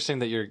really interesting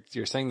that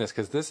you're saying this,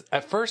 because this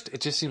at first it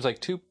just seems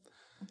like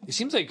it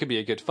seems like it could be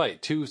a good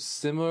fight. Two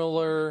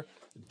similar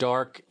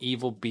dark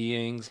evil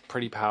beings,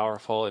 pretty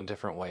powerful in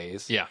different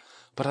ways. Yeah.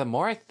 But the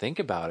more I think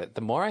about it,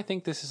 the more I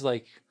think this is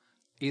like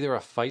either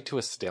a fight to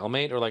a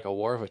stalemate or like a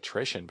war of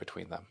attrition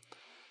between them.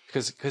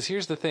 Because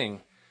here's the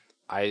thing,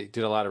 I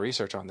did a lot of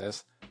research on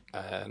this,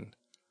 and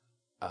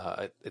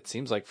it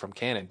seems like from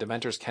canon,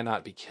 Dementors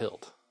cannot be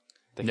killed.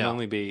 They can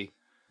only be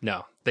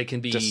they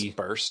can be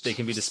dispersed. They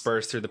can be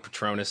dispersed through the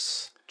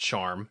Patronus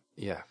charm.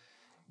 Yeah.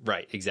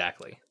 Right,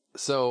 exactly.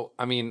 So,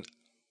 I mean,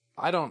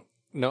 I don't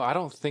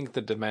think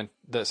the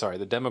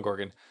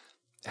Demogorgon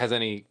has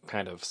any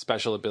kind of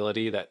special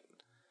ability that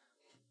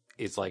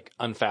is like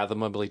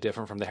unfathomably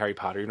different from the Harry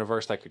Potter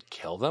universe that could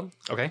kill them.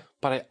 Okay.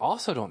 But I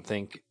also don't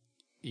think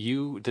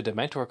the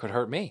Dementor, could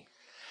hurt me.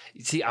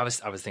 See, I was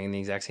thinking the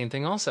exact same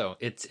thing also.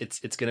 It's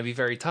going to be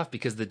very tough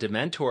because the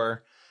Dementor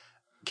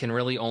can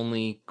really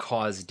only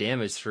cause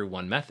damage through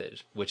one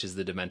method, which is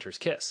the Dementor's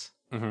kiss.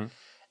 Mm-hmm.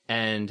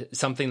 And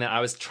something that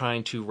I was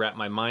trying to wrap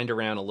my mind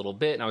around a little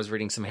bit, and I was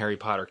reading some Harry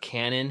Potter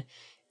canon,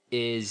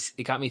 is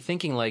it got me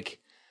thinking, like,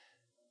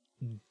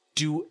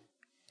 do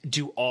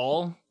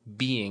all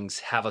beings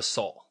have a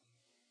soul?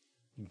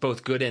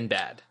 Both good and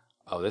bad.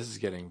 Oh, this is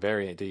getting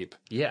very deep.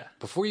 Yeah.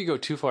 Before you go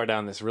too far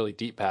down this really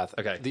deep path,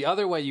 okay, the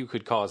other way you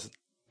could cause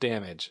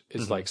damage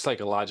is like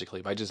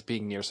psychologically, by just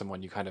being near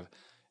someone, you kind of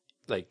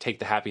like take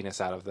the happiness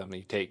out of them.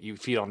 You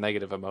feed on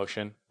negative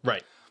emotion.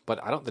 Right.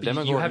 But I don't, the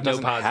Demogorgon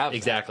doesn't have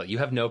exactly. You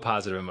have no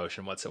positive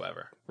emotion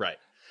whatsoever. Right.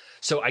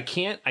 So I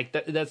can't,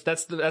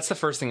 that's the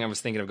first thing I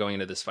was thinking of going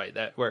into this fight,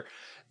 that where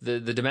the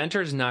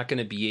Dementor is not going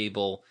to be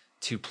able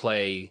to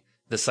play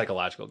the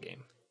psychological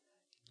game.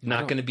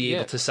 Not going to be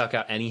able to suck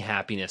out any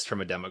happiness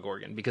from a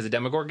Demogorgon, because a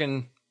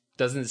Demogorgon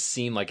doesn't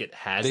seem like it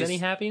has any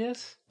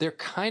happiness. They're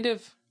kind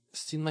of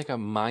seem like a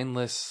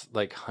mindless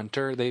like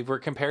hunter. They were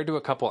compared to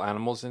a couple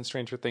animals in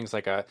Stranger Things.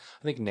 Like I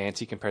think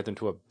Nancy compared them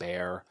to a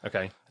bear.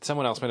 Okay.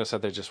 Someone else might have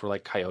said they just were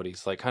like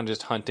coyotes, like kind of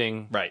just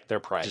hunting their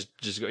prey.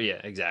 Just go,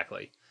 yeah,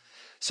 exactly.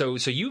 So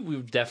you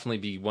would definitely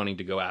be wanting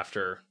to go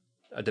after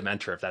a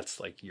Dementor if that's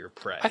like your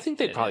prey. I think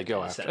they'd probably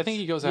go after. I think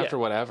he goes after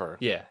whatever.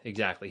 Yeah,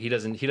 exactly. He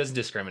doesn't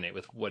discriminate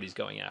with what he's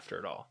going after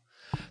at all.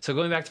 So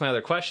going back to my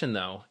other question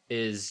though,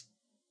 is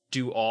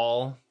do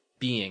all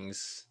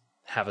beings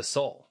have a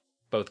soul,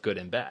 both good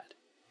and bad?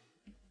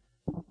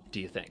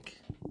 Do you think?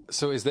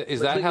 So is that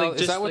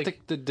what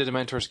the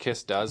Dementor's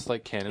kiss does,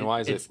 like canon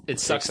wise? It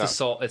sucks the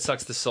soul. It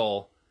sucks the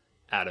soul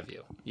out of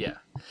you. Yeah.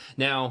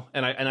 Now,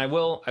 and I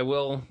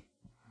will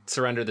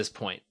surrender this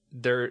point.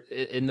 There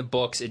in the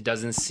books, it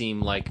doesn't seem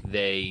like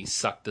they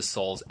suck the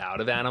souls out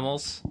of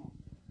animals.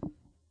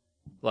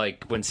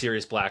 Like when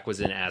Sirius Black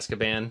was in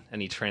Azkaban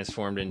and he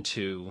transformed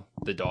into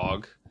the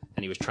dog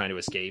and he was trying to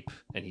escape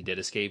and he did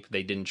escape,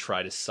 they didn't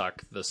try to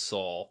suck the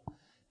soul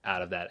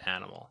out of that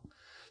animal.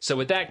 So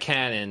with that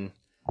canon,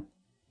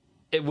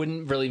 it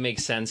wouldn't really make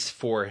sense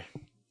for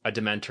a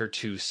Dementor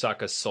to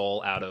suck a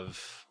soul out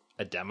of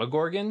a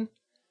Demogorgon,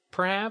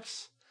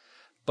 perhaps.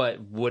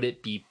 But would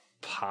it be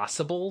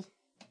possible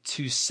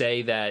to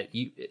say that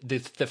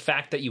the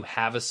fact that you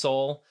have a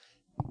soul,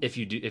 if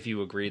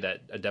you agree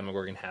that a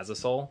Demogorgon has a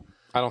soul?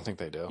 I don't think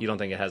they do. You don't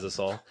think it has a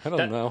soul? I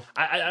don't know.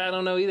 I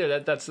don't know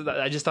either.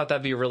 I just thought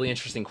that'd be a really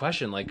interesting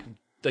question. Like,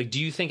 do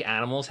you think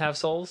animals have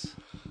souls?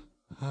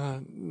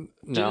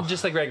 No.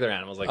 Just like regular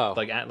animals, like Oh.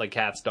 like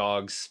cats,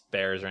 dogs,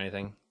 bears, or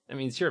anything. I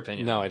mean, it's your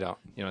opinion. No, I don't.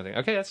 You know,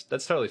 okay,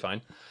 that's totally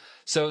fine.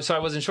 So I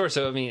wasn't sure.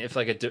 So I mean, if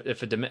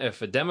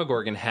a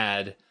Demogorgon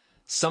had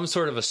some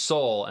sort of a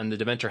soul, and the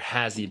Dementor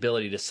has the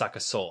ability to suck a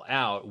soul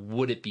out,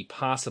 would it be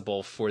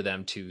possible for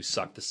them to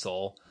suck the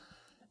soul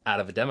out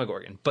of a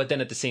Demogorgon? But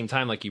then at the same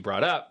time, like you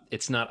brought up,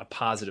 it's not a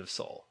positive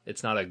soul.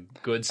 It's not a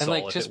good soul.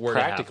 And like, if just it were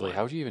practically, to have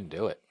how one. would you even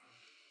do it?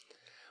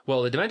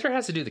 Well, the Dementor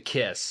has to do the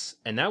kiss,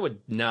 and that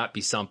would not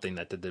be something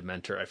that the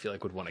Dementor, I feel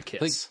like, would want to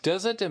kiss. Like,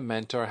 does a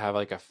Dementor have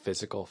like a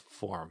physical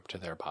form to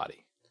their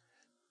body?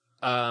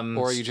 Or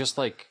are you just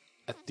like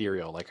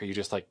ethereal? Like, are you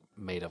just like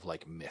made of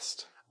like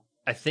mist?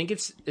 I think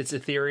it's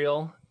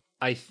ethereal.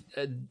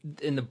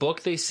 In the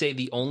book, they say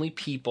the only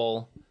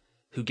people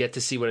who get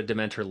to see what a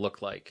Dementor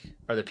look like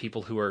are the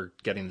people who are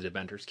getting the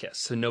Dementor's kiss.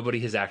 So nobody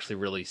has actually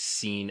really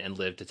seen and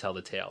lived to tell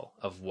the tale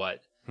of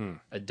what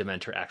a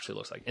Dementor actually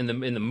looks like. In the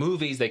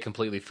movies, they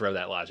completely throw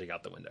that logic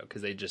out the window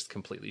because they just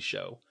completely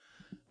show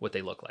what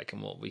they look like,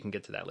 and we can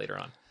get to that later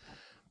on.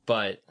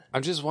 But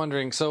I'm just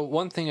wondering. So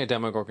one thing a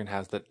Demogorgon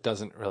has that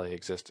doesn't really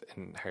exist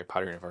in Harry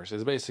Potter universe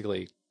is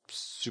basically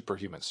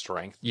superhuman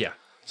strength. yeah,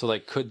 So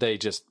like, could they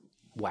just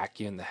whack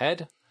you in the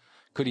head?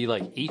 Could he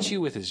like eat you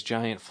with his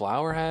giant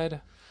flower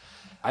head?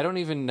 I don't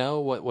even know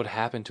what would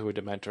happen to a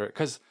Dementor,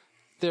 because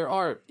there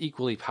are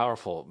equally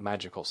powerful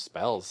magical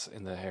spells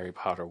in the Harry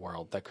Potter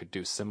world that could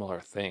do similar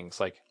things,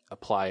 like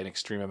apply an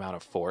extreme amount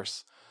of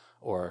force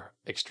or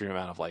extreme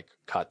amount of like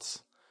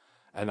cuts.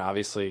 And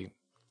obviously,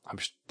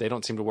 they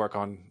don't seem to work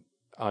on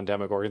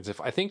Demogorgons.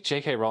 I think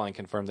J.K. Rowling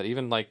confirmed that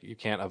even like you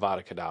can't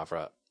Avada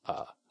Kedavra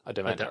a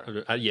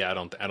Dementor. yeah, I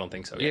don't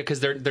think so. Yeah,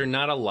 because they're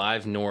not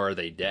alive, nor are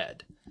they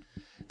dead.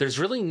 There's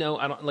really no,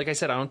 like I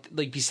said, I don't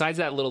like, besides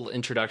that little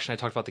introduction I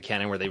talked about the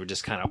canon where they were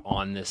just kind of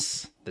on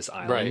this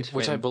island, Right,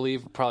 which I And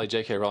believe probably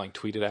J.K. Rowling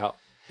tweeted out.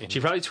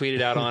 she probably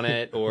tweeted out on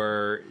it,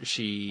 or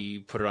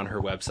she put it on her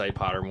website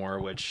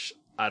Pottermore, which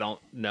I don't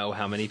know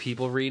how many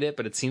people read it,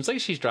 but it seems like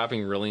she's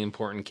dropping really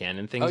important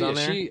canon things on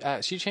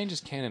there. She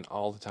changes canon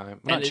all the time. And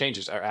Not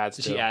changes, or adds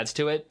to She it. adds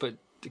to it, but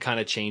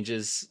kind of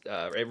changes,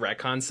 it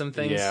retcons some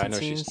things. Yeah, I it know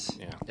seems.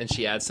 yeah. And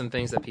she adds some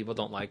things that people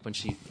don't like when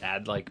she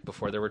like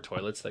before there were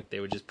toilets, like they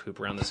would just poop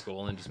around the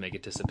school and just make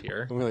it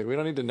disappear. We're like, we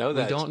don't need to know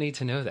that. We don't need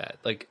to know that.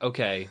 Like,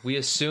 okay, we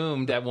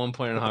assumed at one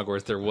point in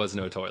Hogwarts there was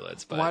no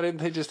toilets, but Why didn't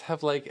they just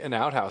have like an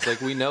outhouse?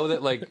 Like, we know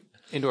that like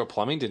indoor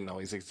plumbing didn't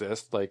always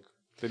exist. Like,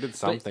 they did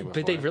something.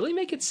 But they really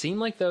make it seem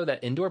like though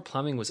that indoor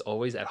plumbing was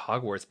always at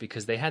Hogwarts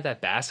because they had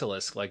that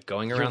basilisk like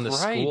going around the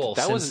school.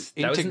 That was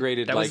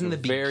integrated. That like, was in the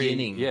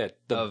beginning. Yeah,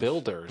 the of-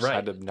 builders right.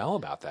 had to know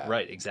about that.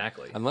 Right,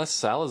 exactly. Unless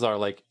Salazar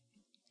like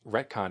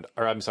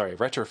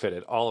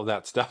retrofitted all of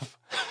that stuff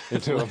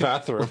into a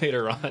bathroom.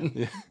 Later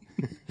on,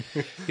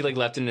 he like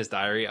left in his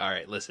diary. All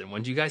right, listen.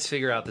 When you guys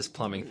figure out this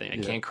plumbing thing, I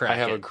can't crack I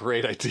have it. a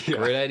great idea.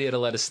 Great idea to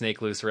let a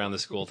snake loose around the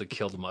school to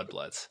kill the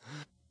mudbloods.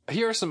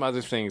 Here are some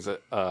other things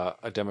that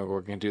a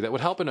Demogorgon can do that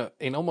would help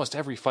in almost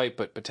every fight,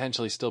 but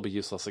potentially still be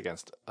useless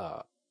against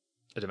A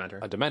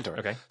Dementor. a Dementor.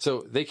 Okay.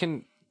 So they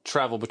can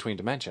travel between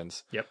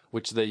dimensions. Yep.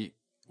 Which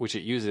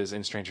it uses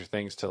in Stranger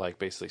Things to like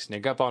basically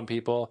sneak up on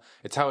people.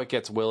 It's how it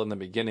gets Will in the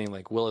beginning.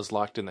 Like, Will is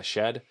locked in the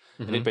shed,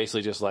 and it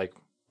basically just like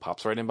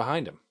pops right in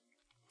behind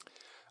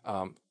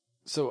him.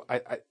 So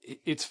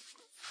it's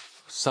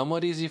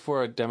somewhat easy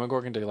for a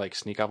Demogorgon to like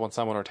sneak up on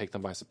someone or take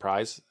them by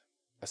surprise,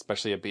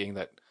 especially a being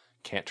that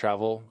can't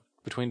travel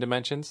between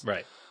dimensions.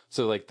 Right.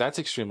 So like, that's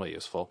extremely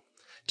useful.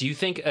 Do you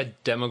think a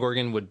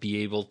Demogorgon would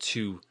be able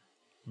to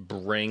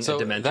bring a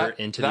Dementor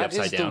into the that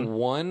Upside is Down? the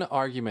one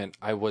argument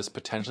I was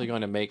potentially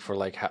going to make for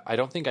like, I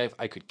don't think I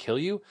could kill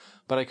you,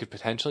 but I could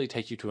potentially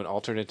take you to an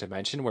alternate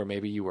dimension where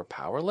maybe you were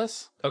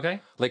powerless.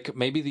 Okay. Like,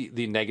 maybe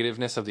the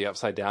negativeness of the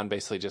Upside Down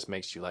basically just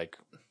makes you like,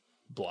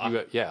 Blah.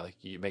 like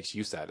it makes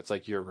you sad. It's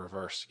like you're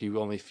reverse. You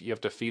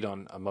have to feed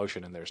on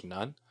emotion and there's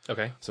none.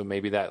 Okay. So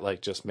maybe that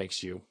like just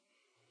makes you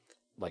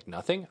like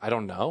nothing. I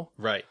don't know.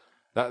 Right.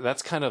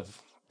 That's kind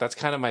of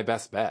my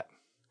best bet,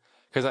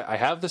 because I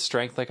have the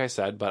strength, like I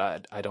said,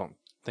 but I don't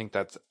think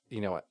that's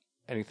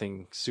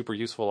anything super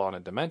useful on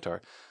a Dementor.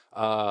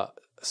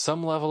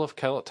 Some level of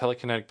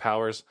telekinetic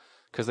powers,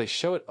 because they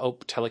show it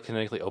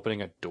telekinetically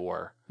opening a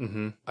door.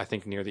 Mm-hmm. I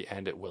think near the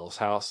end at Will's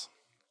house.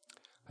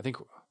 I think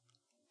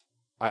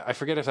I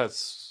forget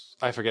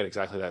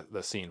exactly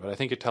the scene, but I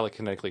think it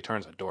telekinetically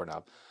turns a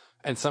doorknob.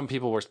 And some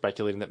people were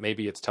speculating that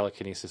maybe its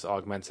telekinesis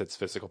augments its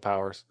physical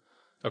powers.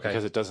 Okay.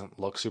 Because it doesn't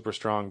look super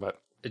strong,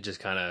 but It just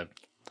kind of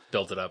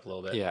built it up a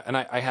little bit. yeah. And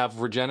I have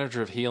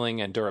regenerative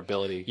healing and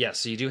durability. Yeah,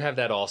 so you do have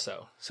that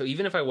also. So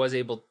even if I was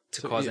able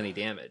to cause any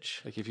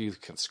damage. Like, if you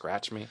can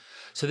scratch me.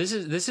 So this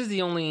is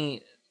the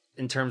only,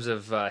 in terms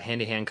of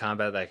hand-to-hand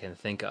combat, that I can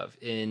think of.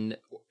 In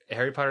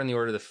Harry Potter and the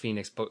Order of the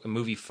Phoenix,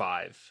 movie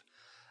 5,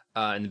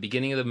 in the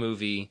beginning of the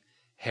movie,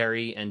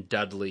 Harry and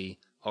Dudley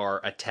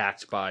are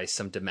attacked by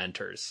some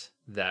Dementors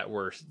that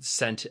were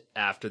sent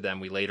after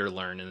them, we later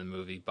learn in the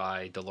movie,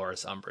 by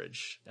Dolores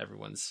Umbridge,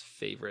 everyone's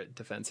favorite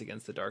Defense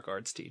Against the Dark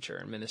Arts teacher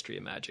and Ministry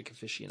of Magic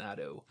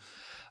aficionado.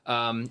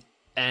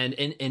 And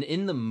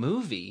in the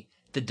movie,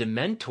 the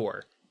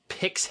Dementor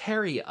picks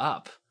Harry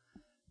up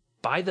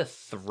by the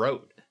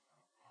throat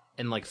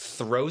and like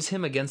throws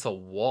him against a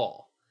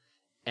wall.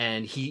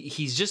 And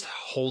he's just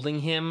holding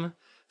him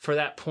for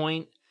that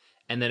point.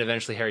 And then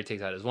eventually Harry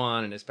takes out his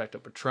wand and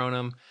Expecto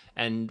Patronum.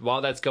 And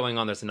while that's going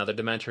on, there's another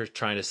Dementor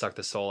trying to suck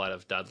the soul out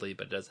of Dudley,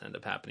 but it doesn't end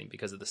up happening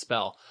because of the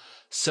spell.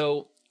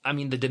 So, I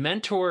mean, the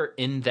Dementor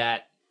in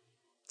that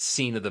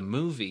scene of the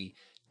movie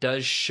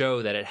does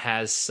show that it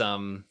has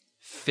some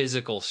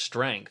physical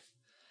strength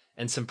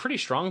and some pretty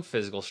strong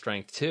physical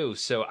strength too.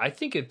 So I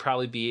think it'd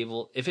probably be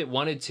able, if it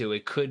wanted to,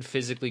 it could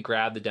physically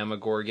grab the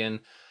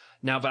Demogorgon.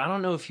 Now, but I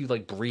don't know if you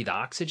like breathe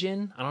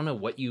oxygen. I don't know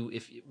what you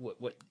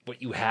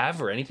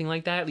have or anything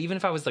like that. Even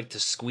if I was like to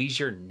squeeze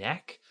your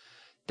neck,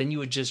 then you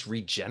would just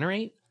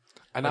regenerate.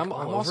 And like, I'm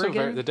all also over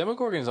again? the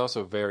Demogorgon is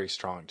also very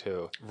strong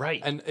too. Right.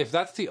 And if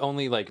that's the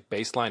only like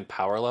baseline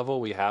power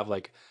level we have,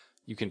 like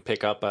you can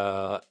pick up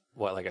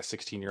like a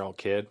 16-year-old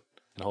kid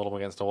and hold him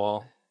against a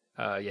wall.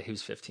 Yeah, he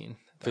was 15.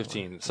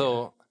 15.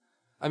 So,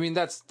 I mean,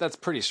 that's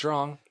pretty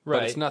strong. Right.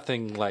 But it's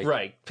nothing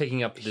like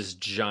picking up this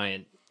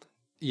giant.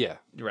 Yeah.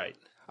 Right.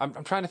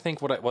 I'm trying to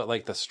think what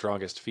like the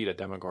strongest feat a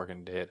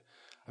Demogorgon did.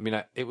 I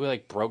mean, it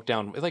like broke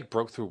down. It like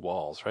broke through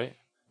walls, right?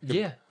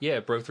 Yeah,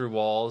 it broke through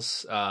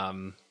walls.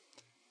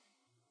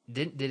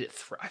 Did it?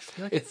 I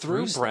feel like it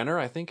threw Brenner,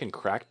 I think, and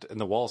cracked, and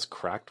the walls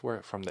cracked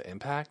from the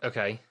impact.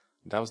 Okay,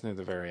 that was near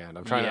the very end.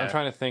 I'm trying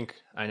to think.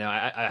 I know.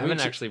 I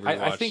haven't actually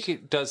rewatched. I think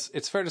it does.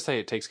 It's fair to say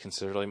it takes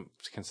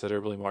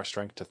considerably more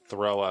strength to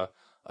throw a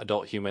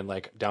adult human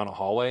like down a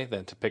hallway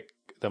than to pick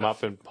them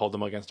up and hold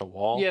them against a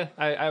wall. Yeah,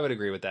 I would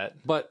agree with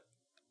that. But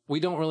we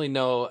don't really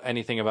know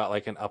anything about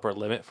like an upper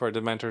limit for a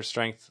Dementor's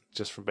strength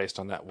just based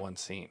on that one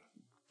scene.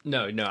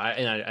 No,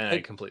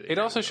 I completely. It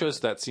also shows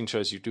that scene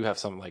shows you do have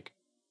some like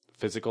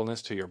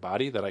physicalness to your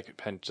body that I could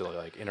potentially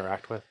like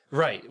interact with.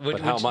 Right.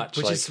 But how much?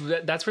 Which is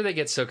that's where they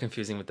get so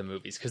confusing with the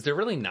movies because they're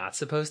really not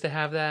supposed to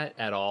have that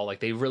at all. Like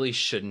they really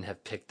shouldn't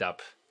have picked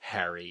up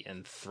Harry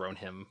and thrown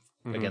him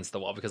against the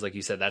wall because, like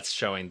you said, that's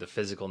showing the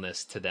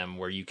physicalness to them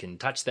where you can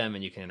touch them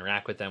and you can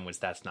interact with them, which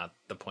that's not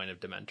the point of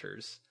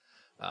Dementors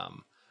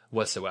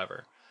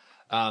whatsoever.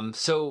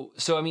 So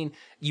I mean,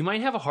 you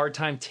might have a hard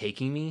time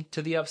taking me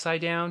to the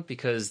Upside Down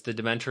because the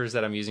Dementors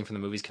that I'm using from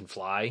the movies can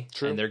fly.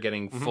 True. And they're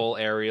getting full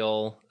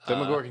aerial.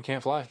 Demogorgon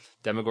can't fly.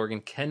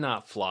 Demogorgon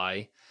cannot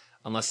fly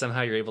unless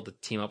somehow you're able to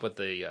team up with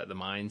the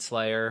Mind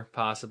Slayer,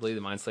 possibly.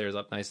 The Mind Slayer's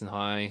up nice and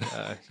high.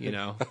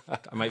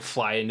 I might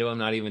fly into him,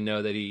 not even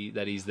know that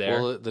he's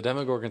there. Well, the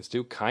Demogorgons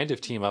do kind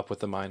of team up with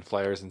the Mind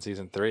Flayers in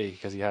season 3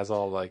 because he has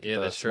all like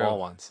the small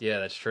ones. Yeah,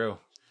 that's true.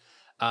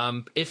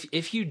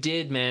 If you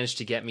did manage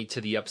to get me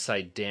to the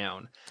Upside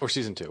Down, or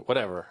season 2,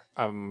 whatever.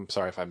 I'm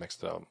sorry if I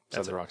mixed it up.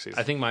 Said the wrong season.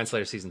 I think Mind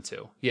Slayer season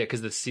 2. Yeah,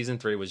 because the season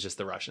 3 was just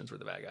the Russians were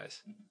the bad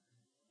guys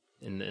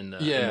in the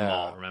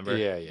mall. Remember?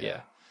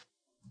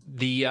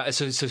 Yeah.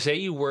 So say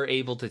you were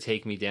able to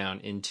take me down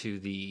into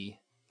the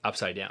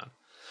Upside Down.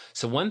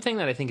 So one thing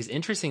that I think is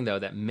interesting though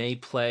that may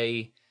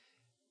play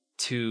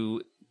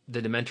to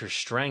the Dementor's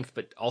strength,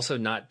 but also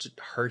not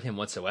hurt him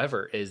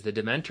whatsoever, is the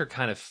Dementor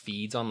kind of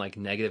feeds on like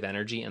negative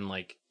energy and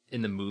like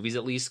in the movies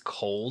at least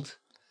cold,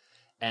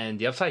 and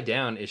the Upside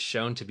Down is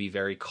shown to be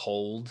very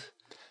cold.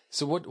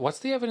 So what's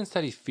the evidence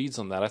that he feeds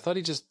on that? I thought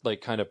he just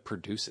like kind of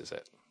produces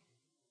it.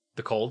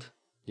 The cold?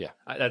 Yeah,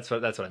 that's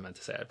what I meant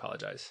to say. I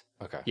apologize.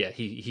 Okay. Yeah,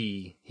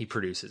 he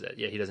produces it.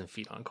 Yeah, he doesn't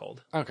feed on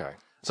cold. Okay.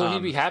 So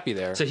he'd be happy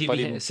there. So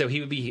he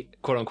would be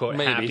quote unquote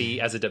happy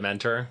as a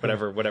Dementor.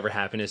 Whatever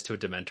happiness to a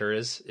Dementor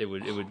is,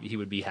 he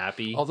would be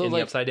happy. Although, in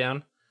the Upside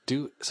Down.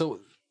 So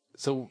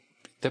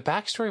the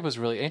backstory was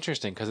really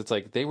interesting because it's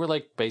like they were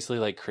like basically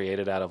like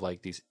created out of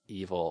like these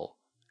evil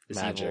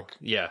magic.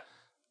 Yeah.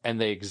 And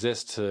they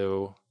exist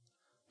to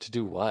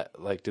do what?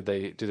 Like did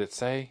it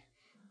say?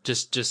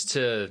 Just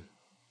to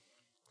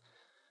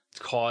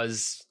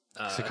cause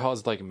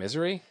like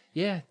misery?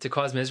 Yeah, to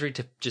cause misery,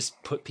 to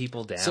just put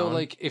people down. So,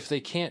 like, if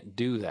they can't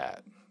do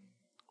that,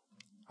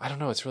 I don't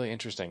know. It's really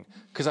interesting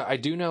because I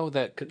do know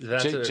that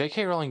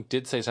J.K. Rowling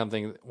did say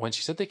something when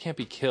she said they can't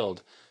be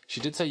killed.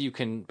 She did say you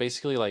can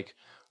basically like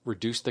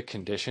reduce the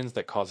conditions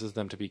that causes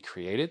them to be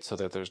created, so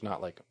that there's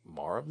not like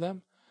more of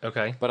them.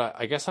 Okay, but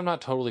I guess I'm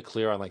not totally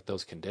clear on like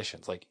those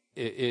conditions. Like,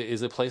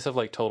 is a place of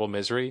like total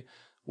misery?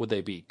 Would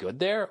they be good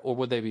there, or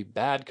would they be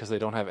bad because they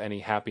don't have any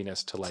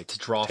happiness to like to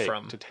draw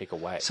from, to take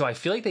away? So I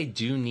feel like they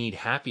do need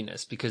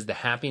happiness because the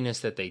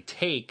happiness that they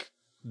take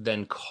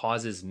then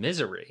causes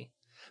misery.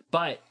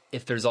 But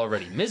if there's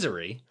already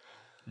misery,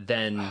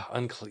 then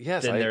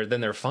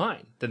they're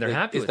fine. Then they're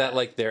happy. Is with that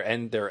like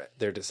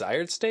their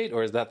desired state,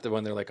 or is that the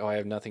when they're like, oh, I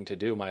have nothing to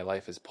do, my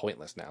life is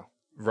pointless now?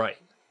 Right.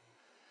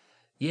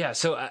 Yeah,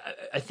 so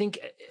I think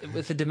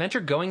with the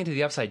Dementor going into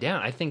the Upside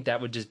Down, I think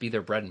that would just be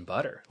their bread and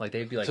butter. Like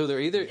they'd be like, so they're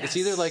it's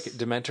either like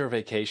Dementor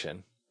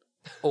vacation,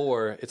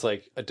 or it's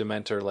like a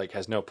Dementor like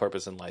has no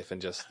purpose in life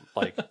and just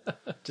like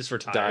just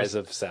retires, dies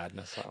of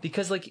sadness.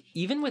 Because like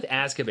even with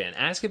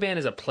Azkaban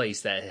is a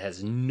place that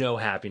has no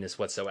happiness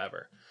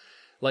whatsoever.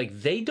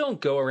 Like they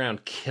don't go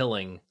around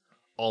killing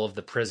all of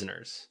the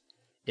prisoners.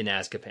 in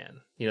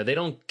Azkaban. You know, they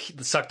don't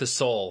suck the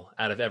soul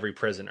out of every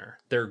prisoner.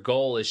 Their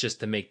goal is just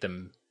to make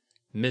them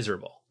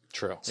miserable.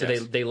 True. So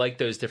they like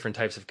those different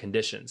types of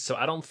conditions. So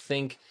I don't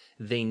think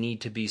they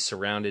need to be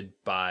surrounded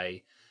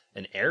by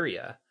an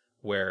area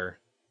where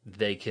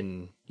they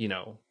can, you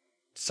know,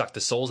 suck the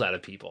souls out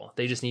of people.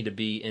 They just need to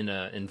be in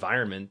an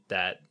environment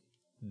that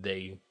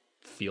they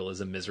feel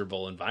is a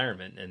miserable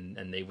environment,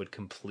 and they would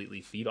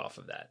completely feed off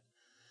of that.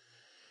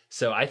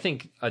 So I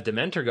think a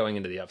Dementor going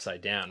into the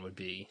Upside Down would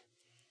be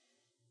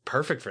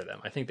perfect for them.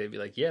 I think they'd be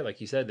like, yeah,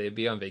 like you said, they'd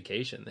be on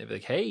vacation. They'd be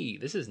like, hey,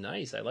 this is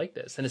nice. I like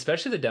this. And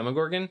especially the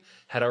Demogorgon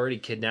had already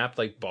kidnapped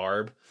like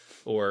Barb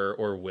or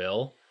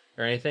Will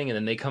or anything, and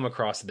then they come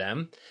across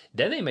them.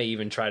 Then they may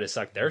even try to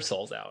suck their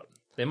souls out.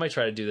 They might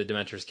try to do the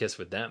Dementor's kiss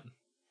with them.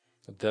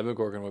 The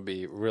Demogorgon would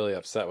be really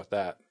upset with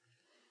that.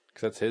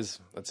 Because that's his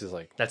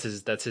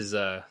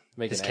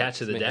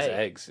catch of the day.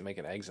 Eggs,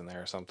 making eggs in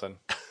there or something.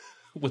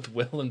 With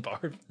Will and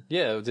Barb.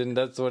 Yeah, wasn't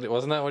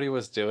that what he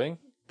was doing?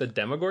 The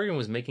Demogorgon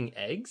was making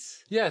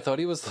eggs? Yeah, I thought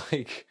he was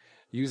like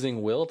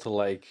using Will to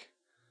like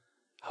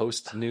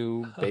host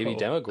new baby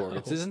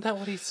Demogorgons. Isn't that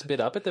what he spit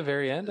up at the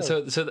very end?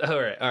 So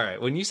all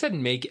right. When you said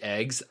make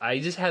eggs, I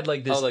just had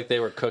like this. Oh, like they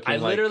were cooking. I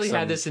literally like,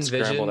 had this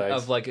envision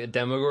of like a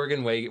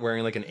Demogorgon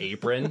wearing like an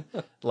apron,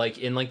 like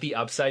in like the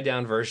upside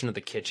down version of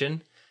the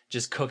kitchen,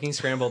 just cooking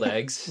scrambled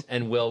eggs.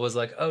 And Will was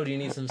like, "Oh, do you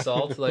need some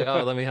salt?" Like,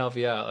 "Oh, let me help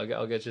you out.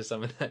 I'll get you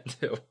some of that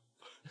too."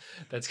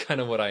 That's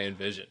kind of what I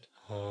envisioned.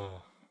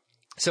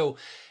 So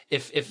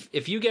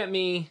if you get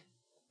me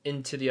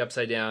into the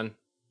Upside Down,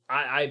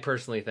 I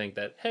personally think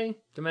that, hey,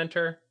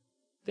 Dementor,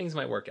 things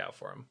might work out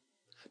for him.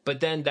 But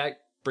then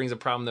that brings a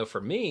problem, though, for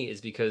me, is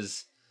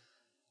because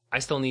I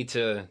still need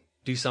to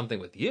do something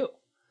with you.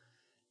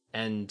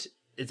 And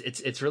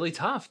it's really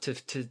tough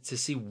to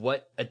see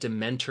what a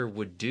Dementor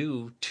would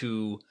do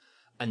to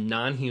a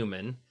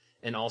non-human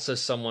and also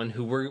someone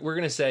who we're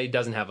going to say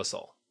doesn't have a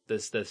soul.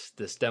 This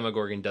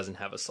Demogorgon doesn't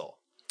have a soul.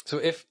 So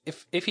if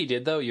he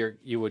did, though, you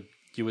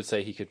would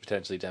say he could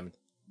potentially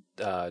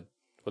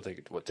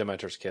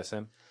Dementors kiss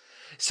him?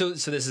 So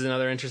this is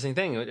another interesting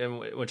thing,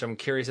 which I'm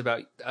curious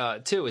about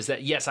too, is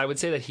that, yes, I would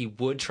say that he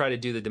would try to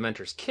do the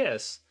Dementor's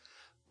kiss,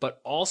 but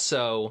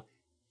also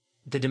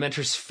the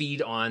Dementors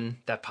feed on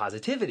that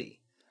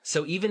positivity.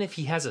 So even if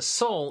he has a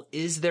soul,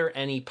 is there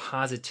any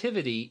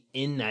positivity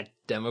in that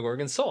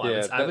Demogorgon soul?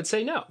 Yeah, I would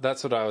say no.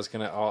 That's what I was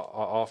going to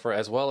offer,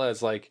 as well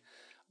as like,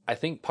 I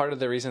think part of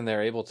the reason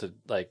they're able to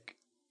like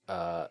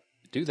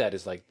do that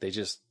is like they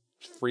just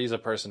freeze a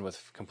person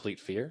with complete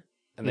fear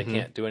and they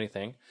can't do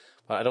anything.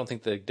 But I don't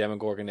think the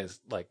Demogorgon is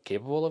like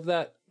capable of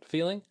that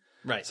feeling.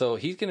 Right. So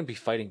he's going to be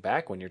fighting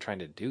back when you're trying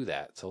to do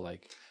that. So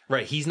like,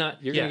 right. He's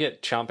not, you're going to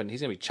get chomping.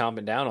 He's going to be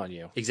chomping down on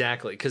you.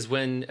 Exactly. Because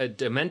when a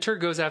Dementor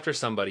goes after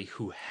somebody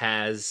who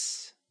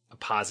has a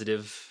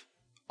positive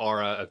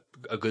aura,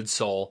 a good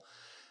soul,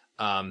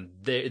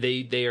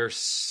 they are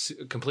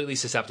completely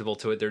susceptible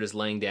to it. They're just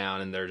laying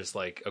down and they're just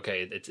like,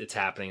 okay, it's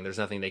happening. There's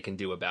nothing they can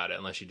do about it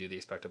unless you do the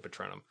Expecto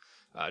Patronum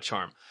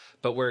charm.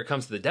 But where it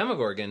comes to the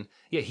Demogorgon,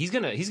 yeah, he's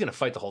gonna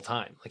fight the whole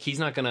time. Like, he's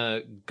not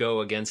gonna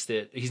go against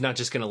it. He's not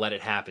just gonna let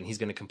it happen. He's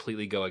gonna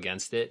completely go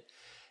against it.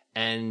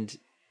 And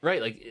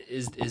right, like,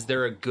 is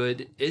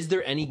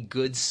there any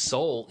good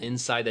soul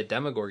inside that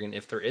Demogorgon?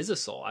 If there is a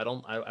soul,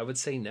 I would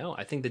say no.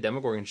 I think the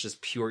Demogorgon is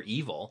just pure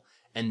evil.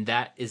 And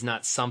that is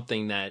not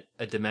something that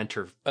a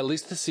Dementor... At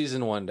least the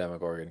season 1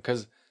 Demogorgon.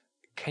 Because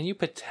can you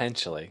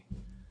potentially,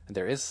 and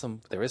there is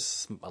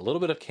a little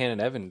bit of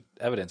canon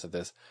evidence of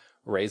this,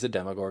 raise a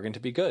Demogorgon to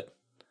be good?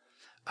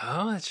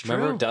 Oh, that's true.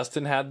 Remember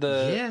Dustin had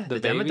the baby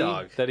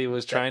Demodog that he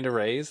was trying to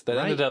raise? That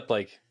ended up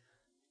like...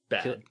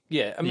 bad.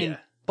 Yeah, I mean... Yeah.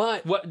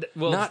 But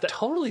not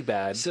totally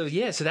bad. So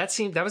yeah, so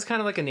that was kind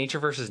of like a nature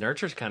versus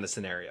nurture kind of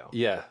scenario.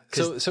 Yeah.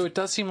 So it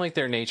does seem like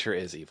their nature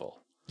is evil.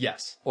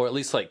 Yes. Or at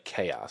least like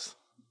chaos.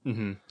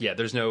 Mm-hmm. Yeah,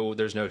 there's no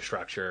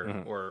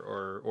structure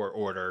or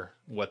order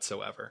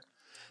whatsoever.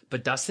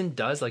 But Dustin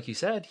does, like you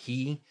said,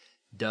 he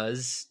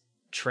does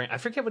train. I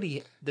forget what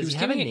he does. He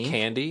have a name?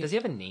 Candy? Does he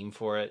have a name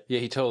for it? Yeah,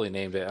 he totally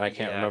named it, and I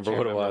can't remember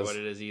what it was. What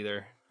it is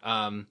either.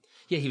 Yeah,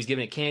 he was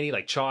giving it candy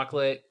like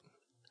chocolate.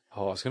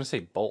 Oh, I was gonna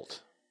say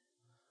Bolt.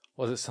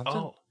 Was it something?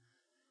 Oh,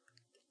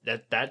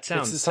 that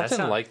sounds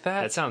like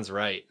that. That sounds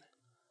right.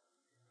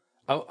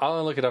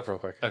 I'll look it up real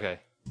quick. Okay.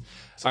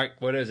 All right,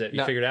 what is it?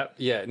 You figured it out?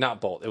 Yeah,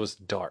 not Bolt. It was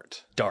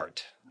Dart.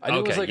 Dart. I knew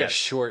it was like a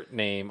short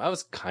name. I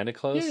was kind of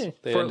close.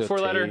 Yeah. Four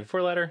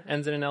letter,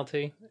 ends in an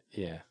LT.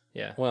 Yeah.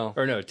 Yeah. Well,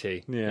 or no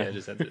T. Yeah, it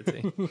just ends in a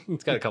T.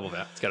 It's got a couple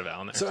vowels. It's got a vowel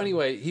in there. So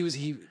anyway,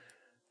 he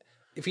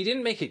if he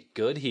didn't make it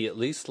good, he at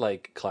least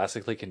like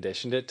classically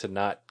conditioned it to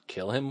not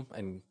kill him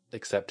and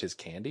accept his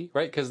candy,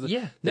 right? Because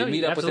they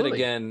meet up with it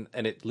again,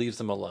 and it leaves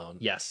them alone.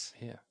 Yes.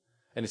 Yeah.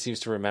 And it seems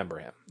to remember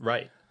him.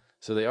 Right.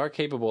 So they are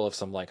capable of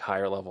some like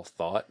higher level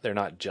thought. They're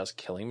not just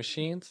killing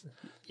machines,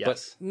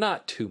 but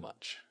not too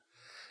much.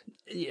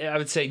 Yeah, I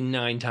would say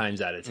 9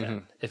 times out of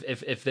 10.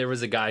 If there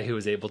was a guy who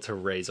was able to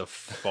raise a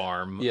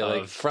farm of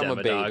like from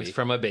Demodogs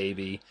from a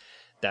baby,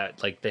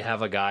 that like they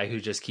have a guy who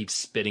just keeps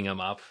spitting them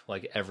up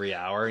like every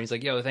hour. And he's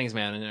like, yo, thanks,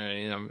 man.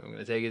 And I'm going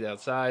to take it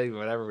outside,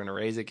 whatever. We're going to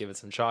raise it, give it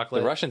some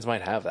chocolate. The Russians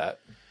might have that.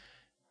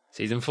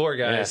 Season 4,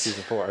 guys. Yeah,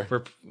 season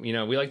 4.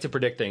 We like to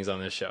predict things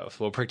on this show. So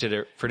we'll predict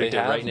it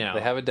right now.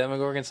 They have a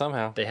Demogorgon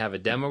somehow. They have a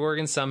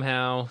Demogorgon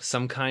somehow,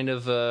 some kind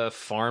of a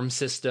farm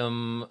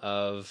system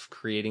of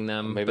creating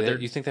them. Maybe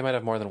you think they might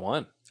have more than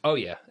one. Oh,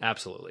 yeah,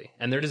 absolutely.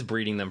 And they're just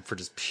breeding them for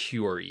just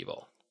pure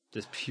evil.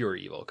 Just pure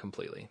evil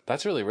completely.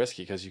 That's really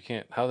risky because you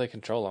can't... How they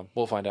control them?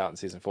 We'll find out in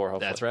season 4,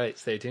 hopefully. That's right.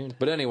 Stay tuned.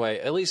 But anyway,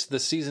 at least the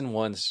season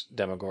 1's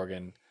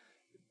Demogorgon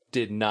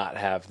did not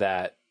have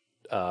that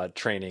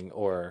training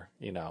or,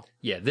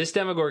 Yeah, this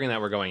Demogorgon that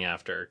we're going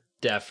after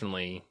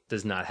definitely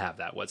does not have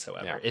that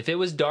whatsoever. Yeah. If it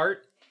was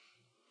Dart,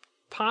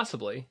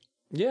 possibly.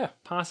 Yeah.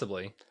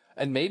 Possibly.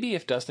 And maybe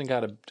if Dustin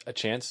got a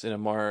chance in a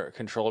more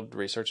controlled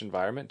research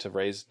environment to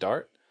raise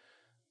Dart,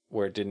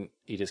 where it didn't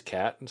eat his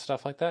cat and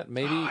stuff like that,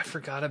 maybe... Oh, I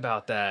forgot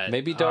about that.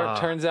 Maybe Dart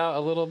turns out a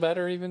little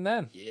better even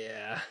then.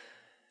 Yeah.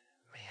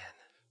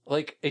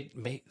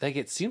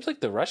 It seems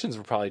like the Russians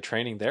were probably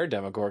training their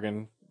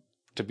Demogorgon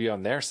to be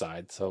on their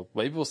side, so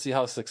maybe we'll see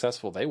how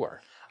successful they were.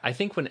 I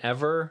think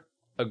whenever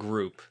a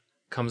group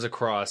comes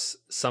across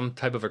some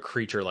type of a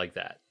creature like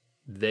that,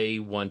 they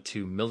want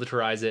to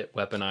militarize it,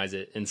 weaponize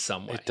it in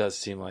some way. It does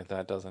seem like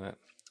that, doesn't it?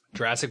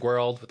 Jurassic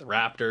World with the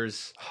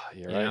raptors.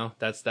 You're right.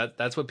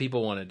 That's what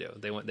people want to do.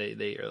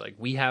 They are like,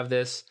 we have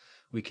this,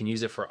 we can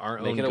use it for our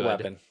own good. Make it a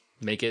weapon.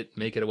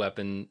 Make it a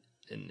weapon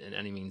in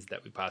any means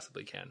that we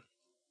possibly can.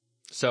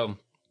 So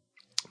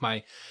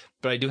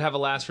but I do have a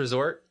last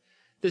resort.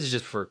 This is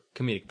just for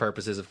comedic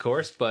purposes, of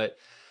course, but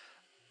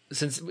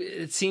since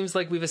it seems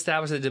like we've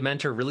established that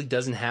Dementor really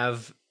doesn't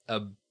have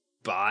a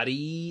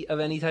body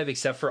of any type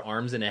except for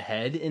arms and a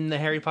head in the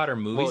Harry Potter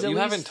movies. Well, you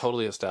haven't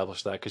totally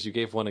established that because you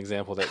gave one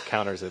example that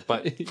counters it,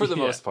 but for the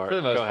most part,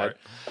 go ahead.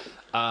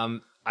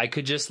 I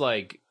could just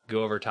like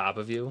go over top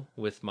of you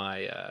with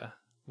my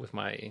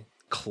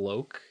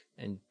cloak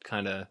and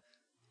kind of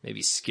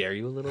maybe scare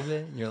you a little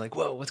bit. And you're like,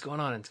 whoa, what's going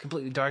on? It's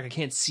completely dark. I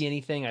can't see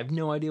anything. I have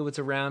no idea what's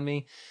around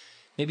me.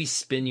 Maybe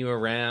spin you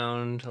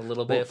around a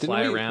little bit,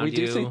 fly around you. We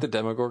do think the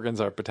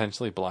Demogorgons are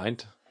potentially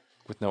blind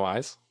with no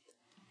eyes.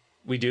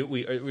 We do.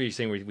 Are you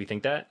saying we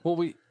think that? Well,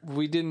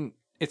 we didn't.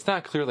 It's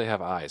not clear they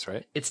have eyes,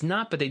 right? It's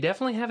not, but they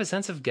definitely have a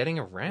sense of getting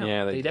around.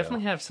 Yeah, they do.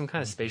 Definitely have some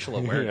kind of spatial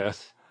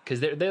awareness because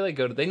they like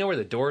they know where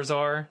the doors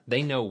are.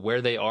 They know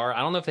where they are. I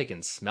don't know if they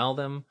can smell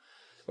them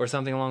or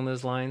something along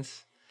those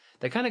lines.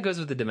 That kind of goes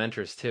with the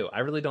Dementors too. I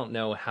really don't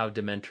know how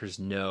Dementors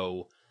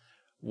know.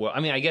 Well,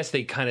 I mean, I guess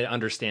they kind of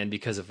understand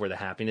because of where the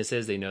happiness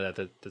is. They know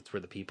that that's where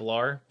the people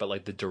are, but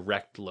like the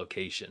direct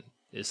location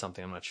is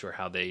something I'm not sure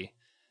how they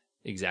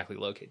exactly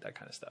locate that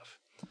kind of stuff.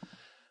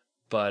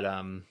 But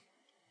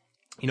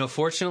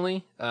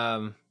fortunately,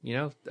 our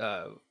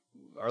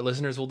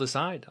listeners will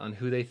decide on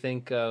who they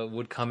think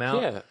would come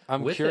out. Yeah,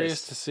 I'm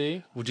curious to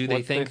see. Do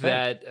they think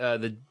that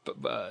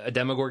a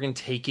Demogorgon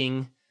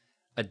taking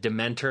a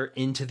Dementor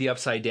into the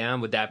Upside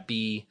Down, would that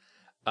be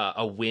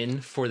a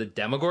win for the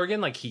Demogorgon?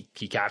 Like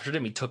he captured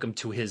him, he took him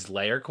to his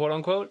lair, quote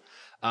unquote,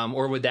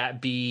 or would that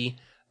be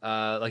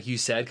like you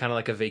said, kind of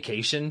like a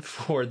vacation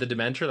for the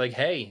Dementor? Like,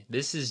 hey,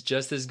 this is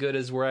just as good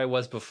as where I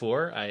was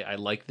before. I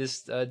like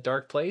this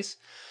dark place.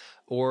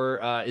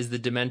 Or is the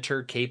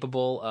Dementor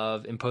capable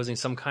of imposing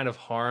some kind of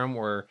harm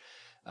or,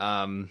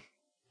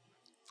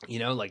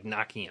 like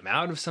knocking him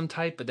out of some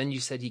type? But then you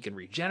said he can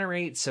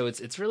regenerate. So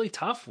it's really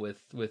tough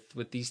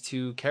with these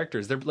two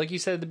characters. They're, like you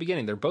said at the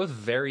beginning, they're both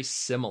very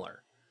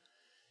similar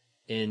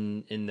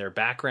in their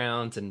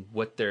backgrounds and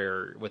what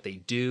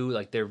they do.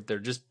 Like they're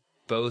just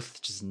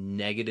both just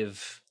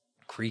negative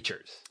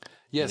creatures.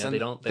 Yes, and they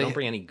don't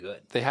bring any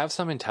good. They have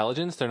some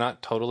intelligence. They're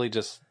not totally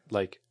just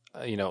like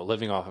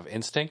living off of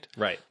instinct.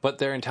 Right. But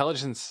their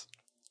intelligence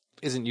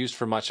isn't used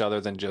for much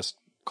other than just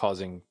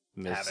causing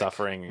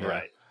suffering. Yeah.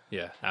 Right.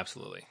 Yeah,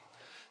 absolutely.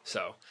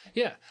 So,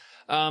 yeah.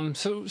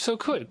 So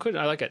good.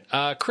 I like it.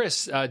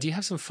 Chris, do you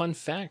have some fun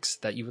facts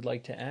that you would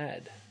like to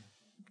add?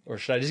 Or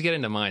should I just get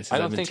into mine? I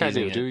don't think I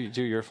do.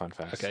 Do your fun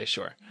facts. Okay,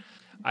 sure.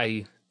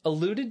 I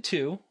alluded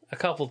to a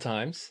couple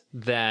times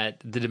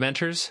that the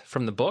Dementors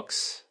from the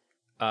books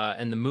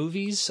and the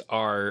movies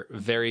are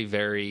very,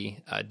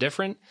 very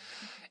different.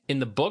 In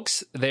the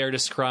books, they are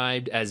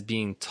described as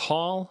being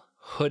tall,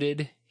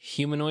 hooded,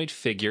 humanoid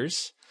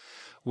figures,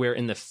 where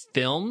in the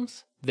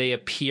films, they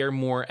appear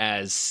more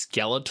as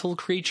skeletal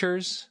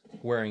creatures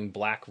wearing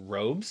black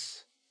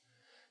robes.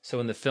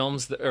 So in the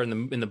films, or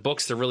in the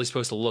books, they're really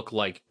supposed to look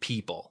like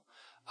people,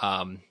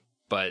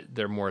 but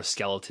they're more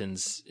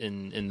skeletons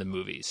in the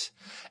movies.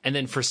 And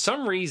then for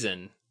some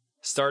reason,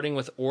 starting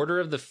with Order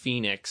of the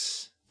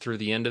Phoenix through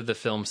the end of the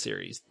film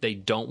series, they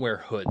don't wear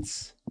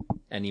hoods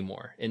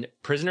anymore. In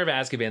Prisoner of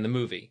Azkaban, the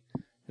movie,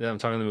 I'm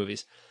talking the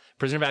movies,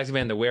 Prisoner of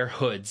Azkaban, they wear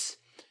hoods,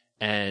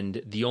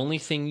 and the only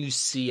thing you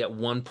see at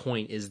one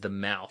point is the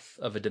mouth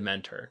of a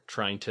Dementor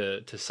trying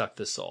to suck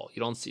the soul.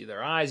 You don't see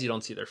their eyes, you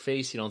don't see their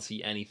face, you don't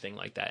see anything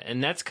like that.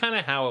 And that's kind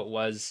of how it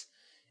was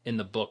in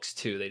the books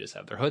too. They just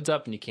have their hoods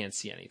up and you can't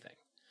see anything.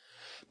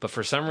 But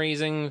for some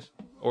reason,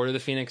 Order of the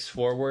Phoenix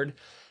forward,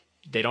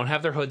 they don't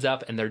have their hoods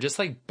up, and they're just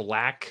like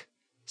black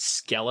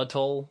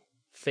skeletal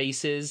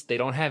faces. They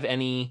don't have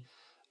any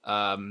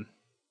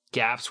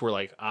gaps where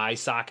like eye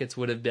sockets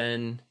would have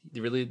been.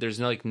 Really, there's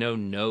no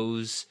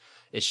nose.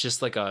 It's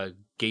just like a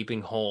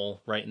gaping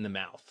hole right in the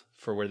mouth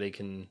for where they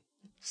can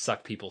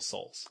suck people's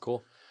souls.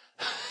 Cool.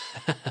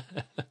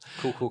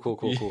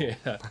 Cool.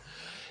 Yeah.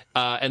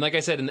 And like I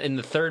said, in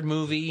the third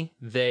movie,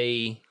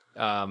 they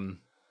don't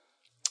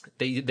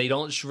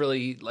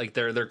really like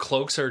their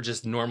cloaks are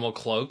just normal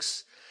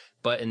cloaks.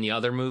 But in the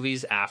other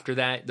movies after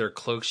that, their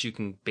cloaks you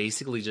can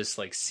basically just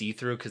like see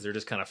through because they're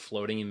just kind of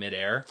floating in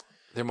midair.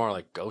 They're more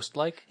like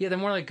ghost-like? Yeah, they're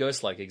more like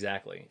ghost-like,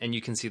 exactly. And you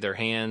can see their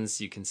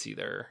hands, you can see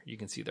their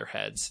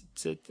heads.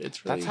 It's really...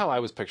 That's how I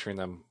was picturing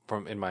them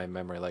from in my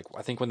memory. Like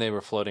I think when they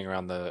were floating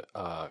around the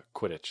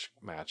Quidditch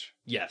match.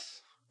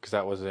 Yes. Because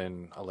that was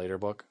in a later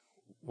book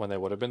when they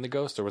would have been the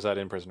ghost, or was that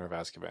in Prisoner of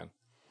Azkaban?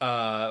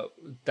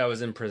 That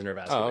was in Prisoner of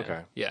Azkaban. Oh,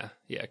 okay. Yeah,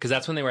 because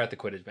that's when they were at the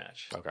Quidditch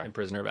match. Okay. In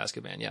Prisoner of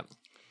Azkaban, yeah.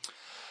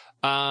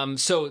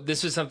 So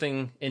this was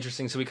something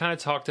interesting. So we kind of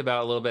talked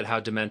about a little bit how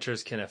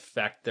Dementors can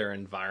affect their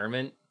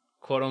environment,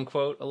 quote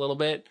unquote, a little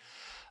bit.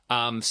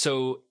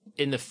 So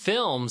in the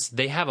films,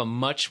 they have a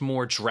much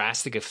more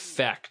drastic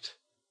effect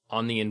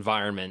on the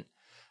environment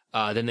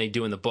than they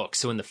do in the book.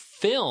 So in the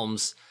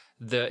films,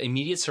 the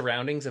immediate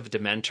surroundings of a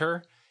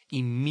Dementor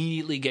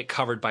immediately get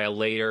covered by a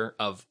layer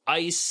of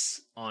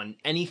ice on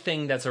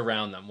anything that's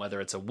around them, whether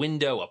it's a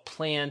window, a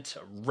plant,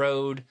 a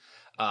road,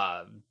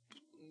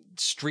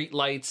 street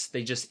lights.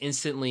 They just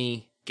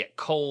instantly get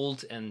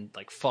cold and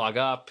like fog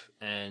up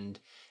and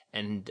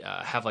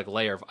have like a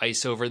layer of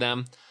ice over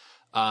them.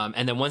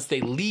 And then once they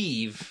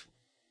leave,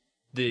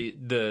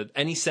 the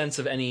any sense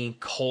of any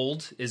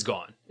cold is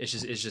gone. It's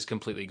just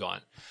completely gone.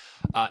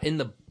 In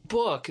the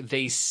book,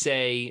 they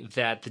say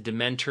that the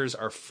Dementors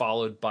are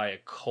followed by a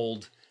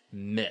cold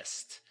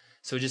mist.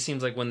 So it just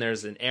seems like when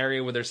there's an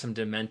area where there's some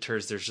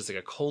Dementors, there's just like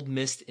a cold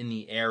mist in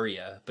the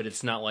area, but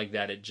it's not like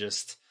that. It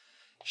just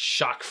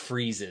shock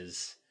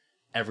freezes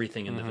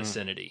everything in the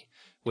vicinity,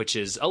 which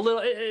is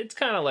it's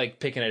kind of like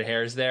picking at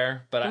hairs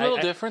there, but a little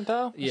different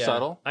though. Yeah,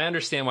 Subtle. I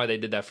understand why they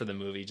did that for the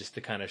movie, just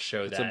to kind of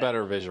show It's that a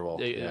better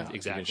visual. Yeah,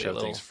 exactly. You can show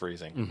things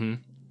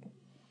freezing.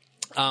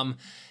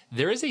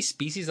 There is a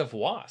species of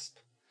wasp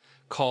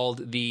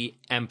called the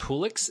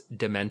Ampulix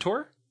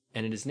dementor,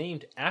 and it is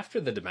named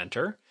after the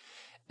Dementor.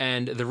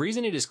 And the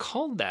reason it is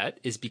called that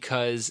is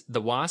because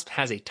the wasp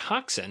has a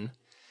toxin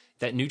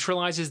that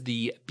neutralizes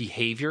the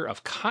behavior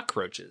of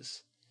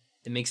cockroaches.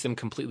 It makes them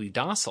completely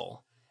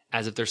docile,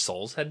 as if their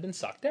souls had been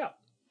sucked out.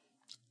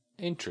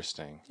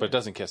 Interesting. But it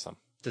doesn't kiss them.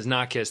 Does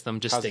not kiss them,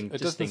 just stings.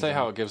 It doesn't say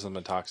how it gives them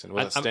the toxin.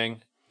 Will it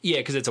sting? Yeah,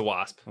 because it's a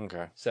wasp.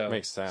 Okay. So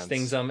makes sense.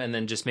 Stings them and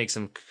then just makes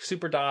them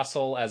super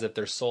docile, as if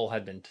their soul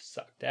had been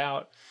sucked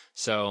out.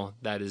 So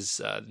that is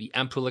the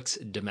Ampulix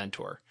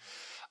dementor.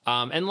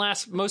 And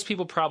last, most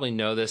people probably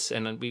know this,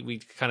 and we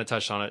kind of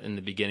touched on it in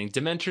the beginning.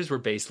 Dementors were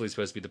basically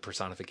supposed to be the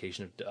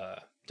personification of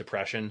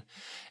depression.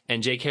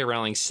 And J.K.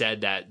 Rowling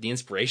said that the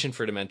inspiration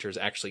for Dementors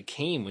actually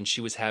came when she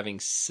was having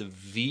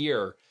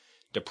severe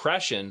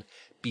depression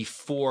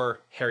before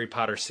Harry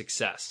Potter's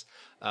success.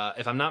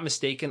 If I'm not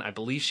mistaken, I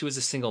believe she was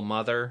a single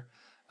mother.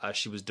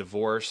 She was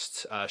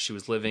divorced. She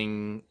was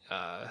living,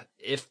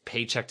 if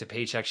paycheck to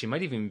paycheck, she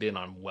might have even been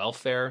on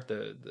welfare,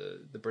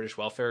 the British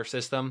welfare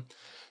system.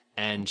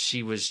 And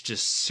she was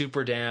just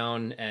super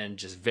down and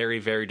just very,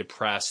 very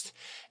depressed.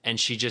 And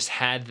she just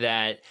had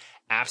that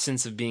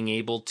absence of being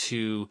able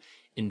to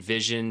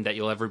envision that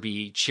you'll ever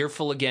be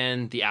cheerful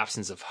again, the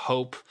absence of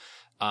hope,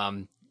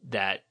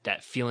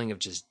 that feeling of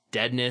just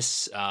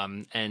deadness.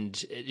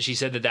 And she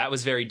said that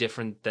was very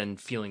different than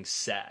feeling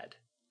sad.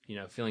 You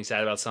know, feeling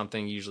sad about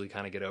something, you usually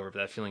kind of get over, but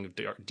that feeling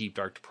of deep,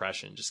 dark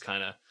depression just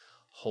kind of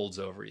holds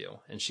over you.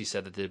 And she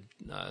said that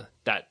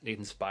that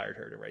inspired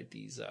her to write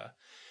these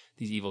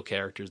evil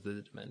characters,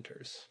 the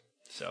Dementors.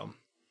 So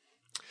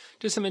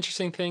just some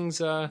interesting things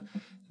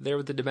there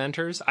with the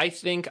Dementors. I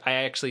think I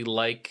actually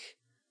like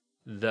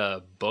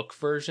the book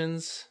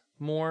versions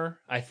more.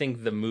 I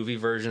think the movie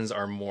versions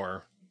are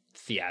more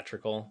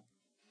theatrical,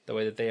 the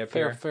way that they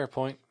appear. Fair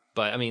point.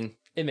 But I mean,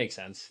 it makes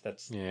sense.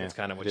 That's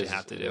kind of what you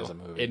have to do.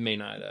 It may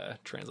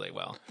not translate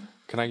well.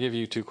 Can I give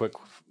you two quick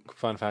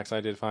fun facts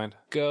I did find?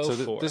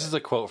 This is a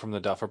quote from the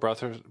Duffer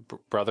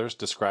brothers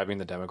describing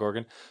the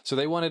Demogorgon. So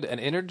they wanted an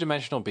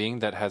interdimensional being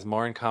that has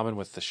more in common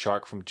with the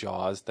shark from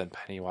Jaws than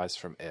Pennywise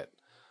from It.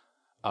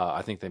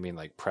 I think they mean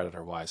like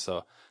predator-wise.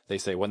 So they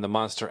say when the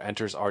monster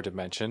enters our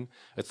dimension,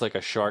 it's like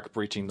a shark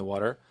breaching the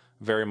water.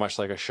 Very much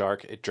like a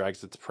shark, it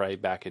drags its prey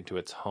back into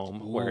its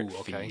home where it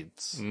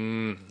feeds.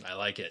 I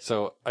like it.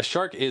 So a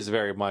shark is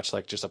very much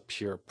like just a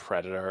pure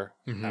predator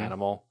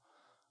animal.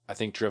 I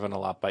think driven a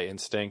lot by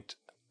instinct.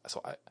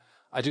 So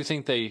I do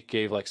think they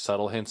gave like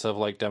subtle hints of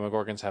like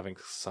Demogorgons having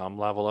some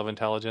level of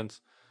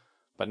intelligence,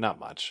 but not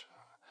much.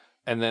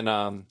 And then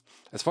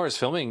as far as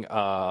filming,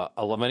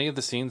 many of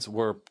the scenes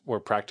were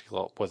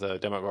practical with a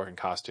Demogorgon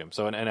costume.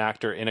 So an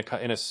actor in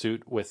a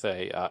suit with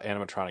a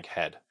animatronic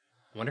head.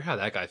 I wonder how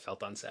that guy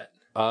felt on set.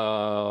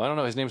 I don't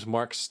know. His name's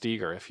Mark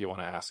Steger, if you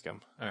want to ask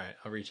him. All right,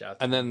 I'll reach out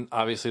to And then,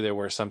 obviously, there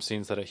were some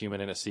scenes that a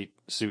human in a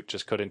suit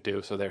just couldn't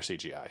do, so they're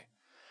CGI.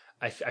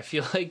 I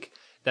feel like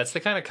that's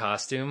the kind of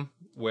costume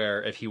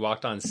where if he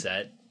walked on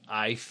set,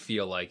 I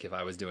feel like if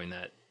I was doing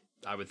that,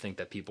 I would think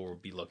that people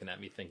would be looking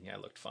at me thinking I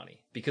looked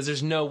funny. Because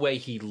there's no way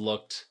he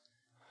looked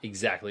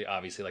exactly,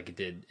 obviously, like it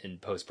did in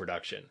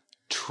post-production.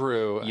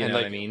 True. You and know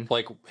what I mean?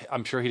 Like,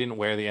 I'm sure he didn't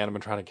wear the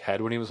animatronic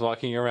head when he was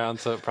walking around,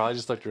 so it probably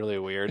just looked really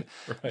weird.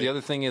 Right. The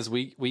other thing is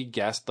we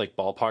guessed, like,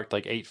 ballparked,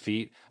 like, 8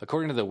 feet.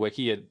 According to the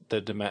wiki,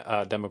 the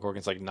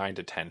Demogorgon's, like, 9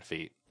 to 10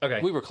 feet. Okay.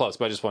 We were close,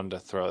 but I just wanted to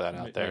throw that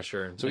out there.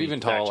 Sure. So Any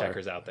even fact taller.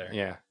 checkers out there.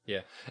 Yeah.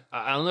 Yeah.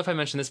 I don't know if I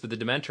mentioned this, but the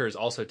Dementor is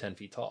also 10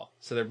 feet tall.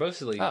 So they're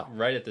both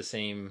right at the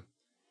same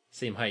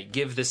height.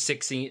 Give the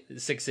 6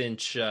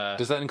 inch.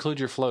 Does that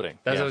include your floating?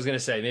 That's what I was going to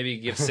say. Maybe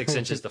give 6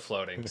 inches to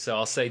floating. So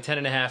I'll say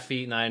 10.5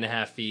 feet,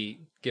 9.5 feet,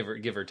 give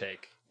or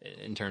take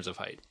in terms of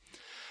height.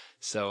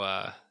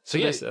 So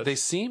yes, they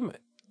seem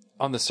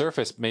on the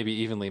surface maybe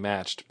evenly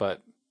matched,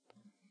 but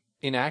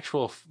in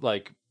actual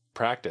like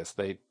practice,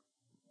 they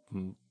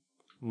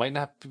might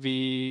not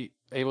be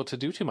able to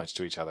do too much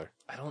to each other.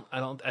 I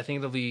think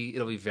it'll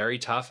be very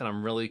tough, and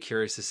I'm really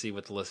curious to see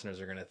what the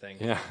listeners are going to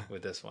think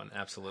with this one.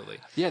 Absolutely.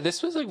 Yeah,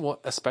 this was like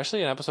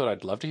especially an episode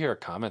I'd love to hear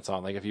comments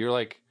on. Like if you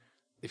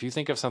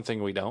think of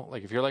something we don't,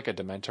 like if you're like a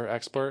Dementor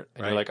expert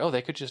and you're like, oh,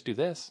 they could just do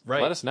this.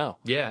 Right. Let us know.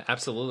 Yeah,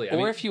 absolutely.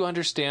 Or if you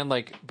understand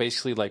like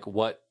basically like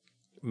what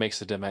makes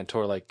a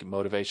Dementor like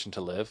motivation to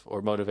live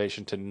or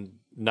motivation to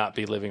not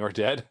be living or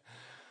dead,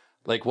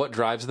 like what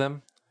drives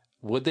them.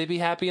 Would they be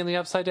happy in the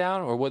Upside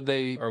Down, or would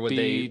they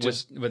be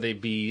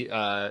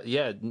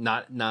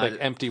not like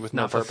empty with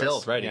no not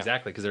fulfilled? purpose? Right, Yeah.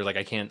 exactly. Because they're like,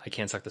 I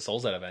can't suck the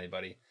souls out of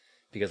anybody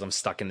because I'm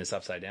stuck in this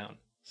Upside Down.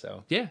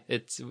 So yeah,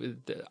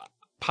 the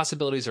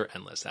possibilities are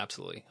endless.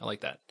 Absolutely, I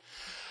like that.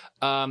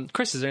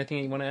 Chris, is there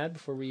anything you want to add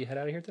before we head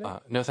out of here today?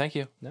 No, thank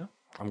you. No.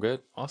 I'm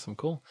good. Awesome.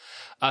 Cool.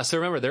 So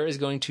remember, there is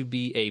going to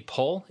be a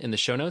poll in the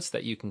show notes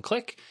that you can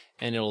click,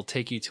 and it'll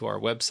take you to our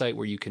website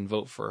where you can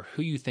vote for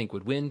who you think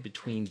would win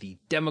between the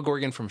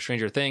Demogorgon from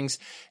Stranger Things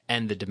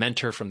and the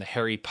Dementor from the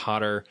Harry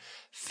Potter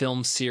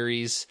film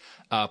series.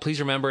 Please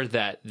remember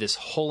that this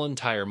whole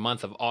entire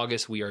month of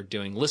August, we are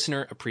doing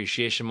Listener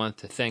Appreciation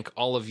Month to thank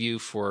all of you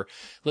for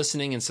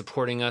listening and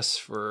supporting us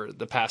for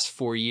the past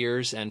 4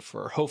 years and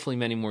for hopefully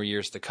many more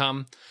years to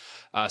come.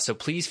 So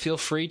please feel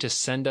free to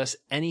send us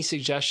any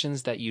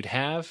suggestions that you'd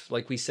have.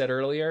 Like we said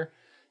earlier,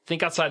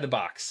 think outside the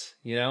box.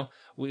 You know,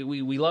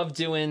 we love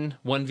doing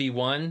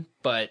 1v1,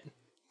 but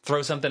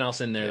throw something else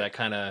in there that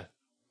kind of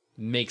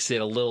makes it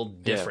a little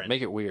different. Yeah,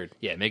 make it weird.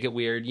 Yeah, make it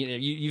weird. You know,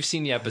 you've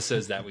seen the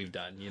episodes that we've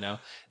done. You know,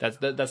 that's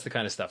the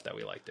kind of stuff that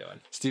we like doing.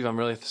 Steve, I'm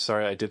really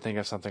sorry. I did think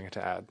of something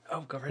to add.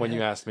 Oh, go right when ahead.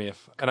 you asked me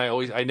if, and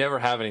I never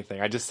have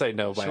anything. I just say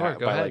no by Sure,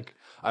 go ahead. like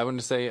I want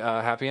to say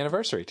happy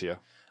anniversary to you.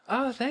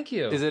 Oh, thank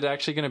you. Is it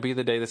actually going to be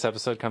the day this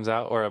episode comes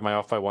out, or am I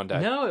off by one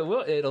day? No, it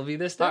will. It'll be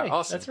this day. Oh,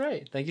 awesome. That's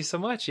right. Thank you so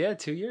much. Yeah,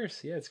 2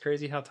 years. Yeah, it's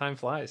crazy how time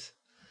flies.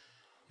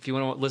 If you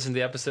want to listen to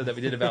the episode that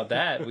we did about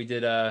that, we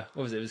did, what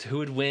was it? It was who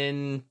would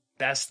win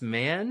Best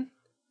Man?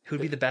 Who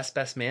would be the best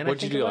man?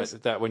 What'd you do? Like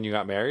that when you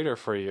got married, or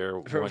for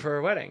your for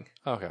a wedding?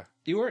 Okay,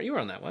 you were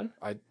on that one.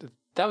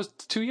 That was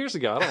 2 years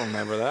ago. I don't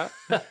remember that.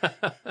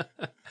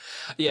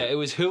 Yeah, it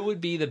was who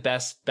would be the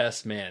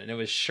best man, and it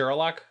was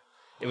Sherlock.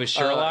 It was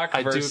Sherlock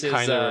versus. I do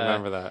kind of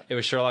remember that. It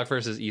was Sherlock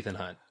versus Ethan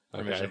Hunt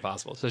from Mission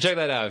Impossible. So check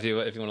that out if you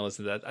want to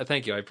listen to that.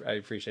 Thank you. I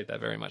appreciate that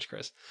very much,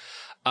 Chris.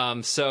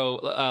 So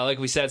like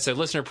we said, so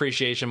Listener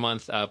Appreciation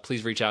Month.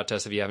 Please reach out to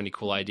us if you have any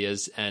cool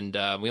ideas, and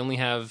we only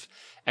have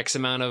X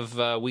amount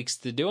of weeks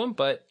to do them,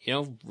 but you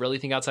know, really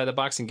think outside the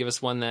box and give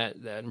us one that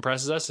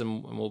impresses us,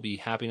 and we'll be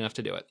happy enough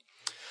to do it.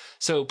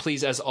 So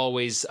please, as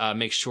always,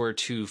 make sure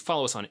to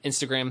follow us on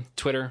Instagram,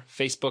 Twitter,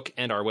 Facebook,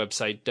 and our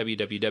website,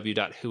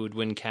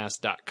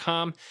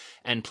 www.whowouldwincast.com.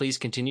 And please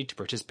continue to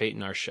participate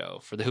in our show.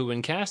 For the Who Would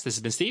Win Cast, this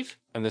has been Steve.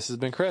 And this has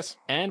been Chris.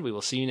 And we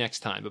will see you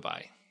next time.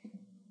 Bye-bye.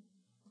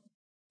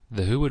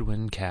 The Who Would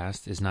Win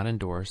Cast is not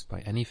endorsed by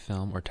any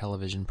film or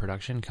television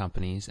production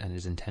companies and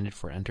is intended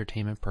for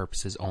entertainment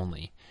purposes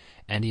only.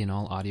 Any and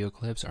all audio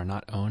clips are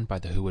not owned by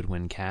the Who Would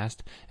Win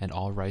Cast, and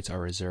all rights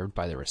are reserved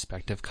by their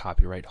respective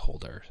copyright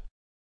holders.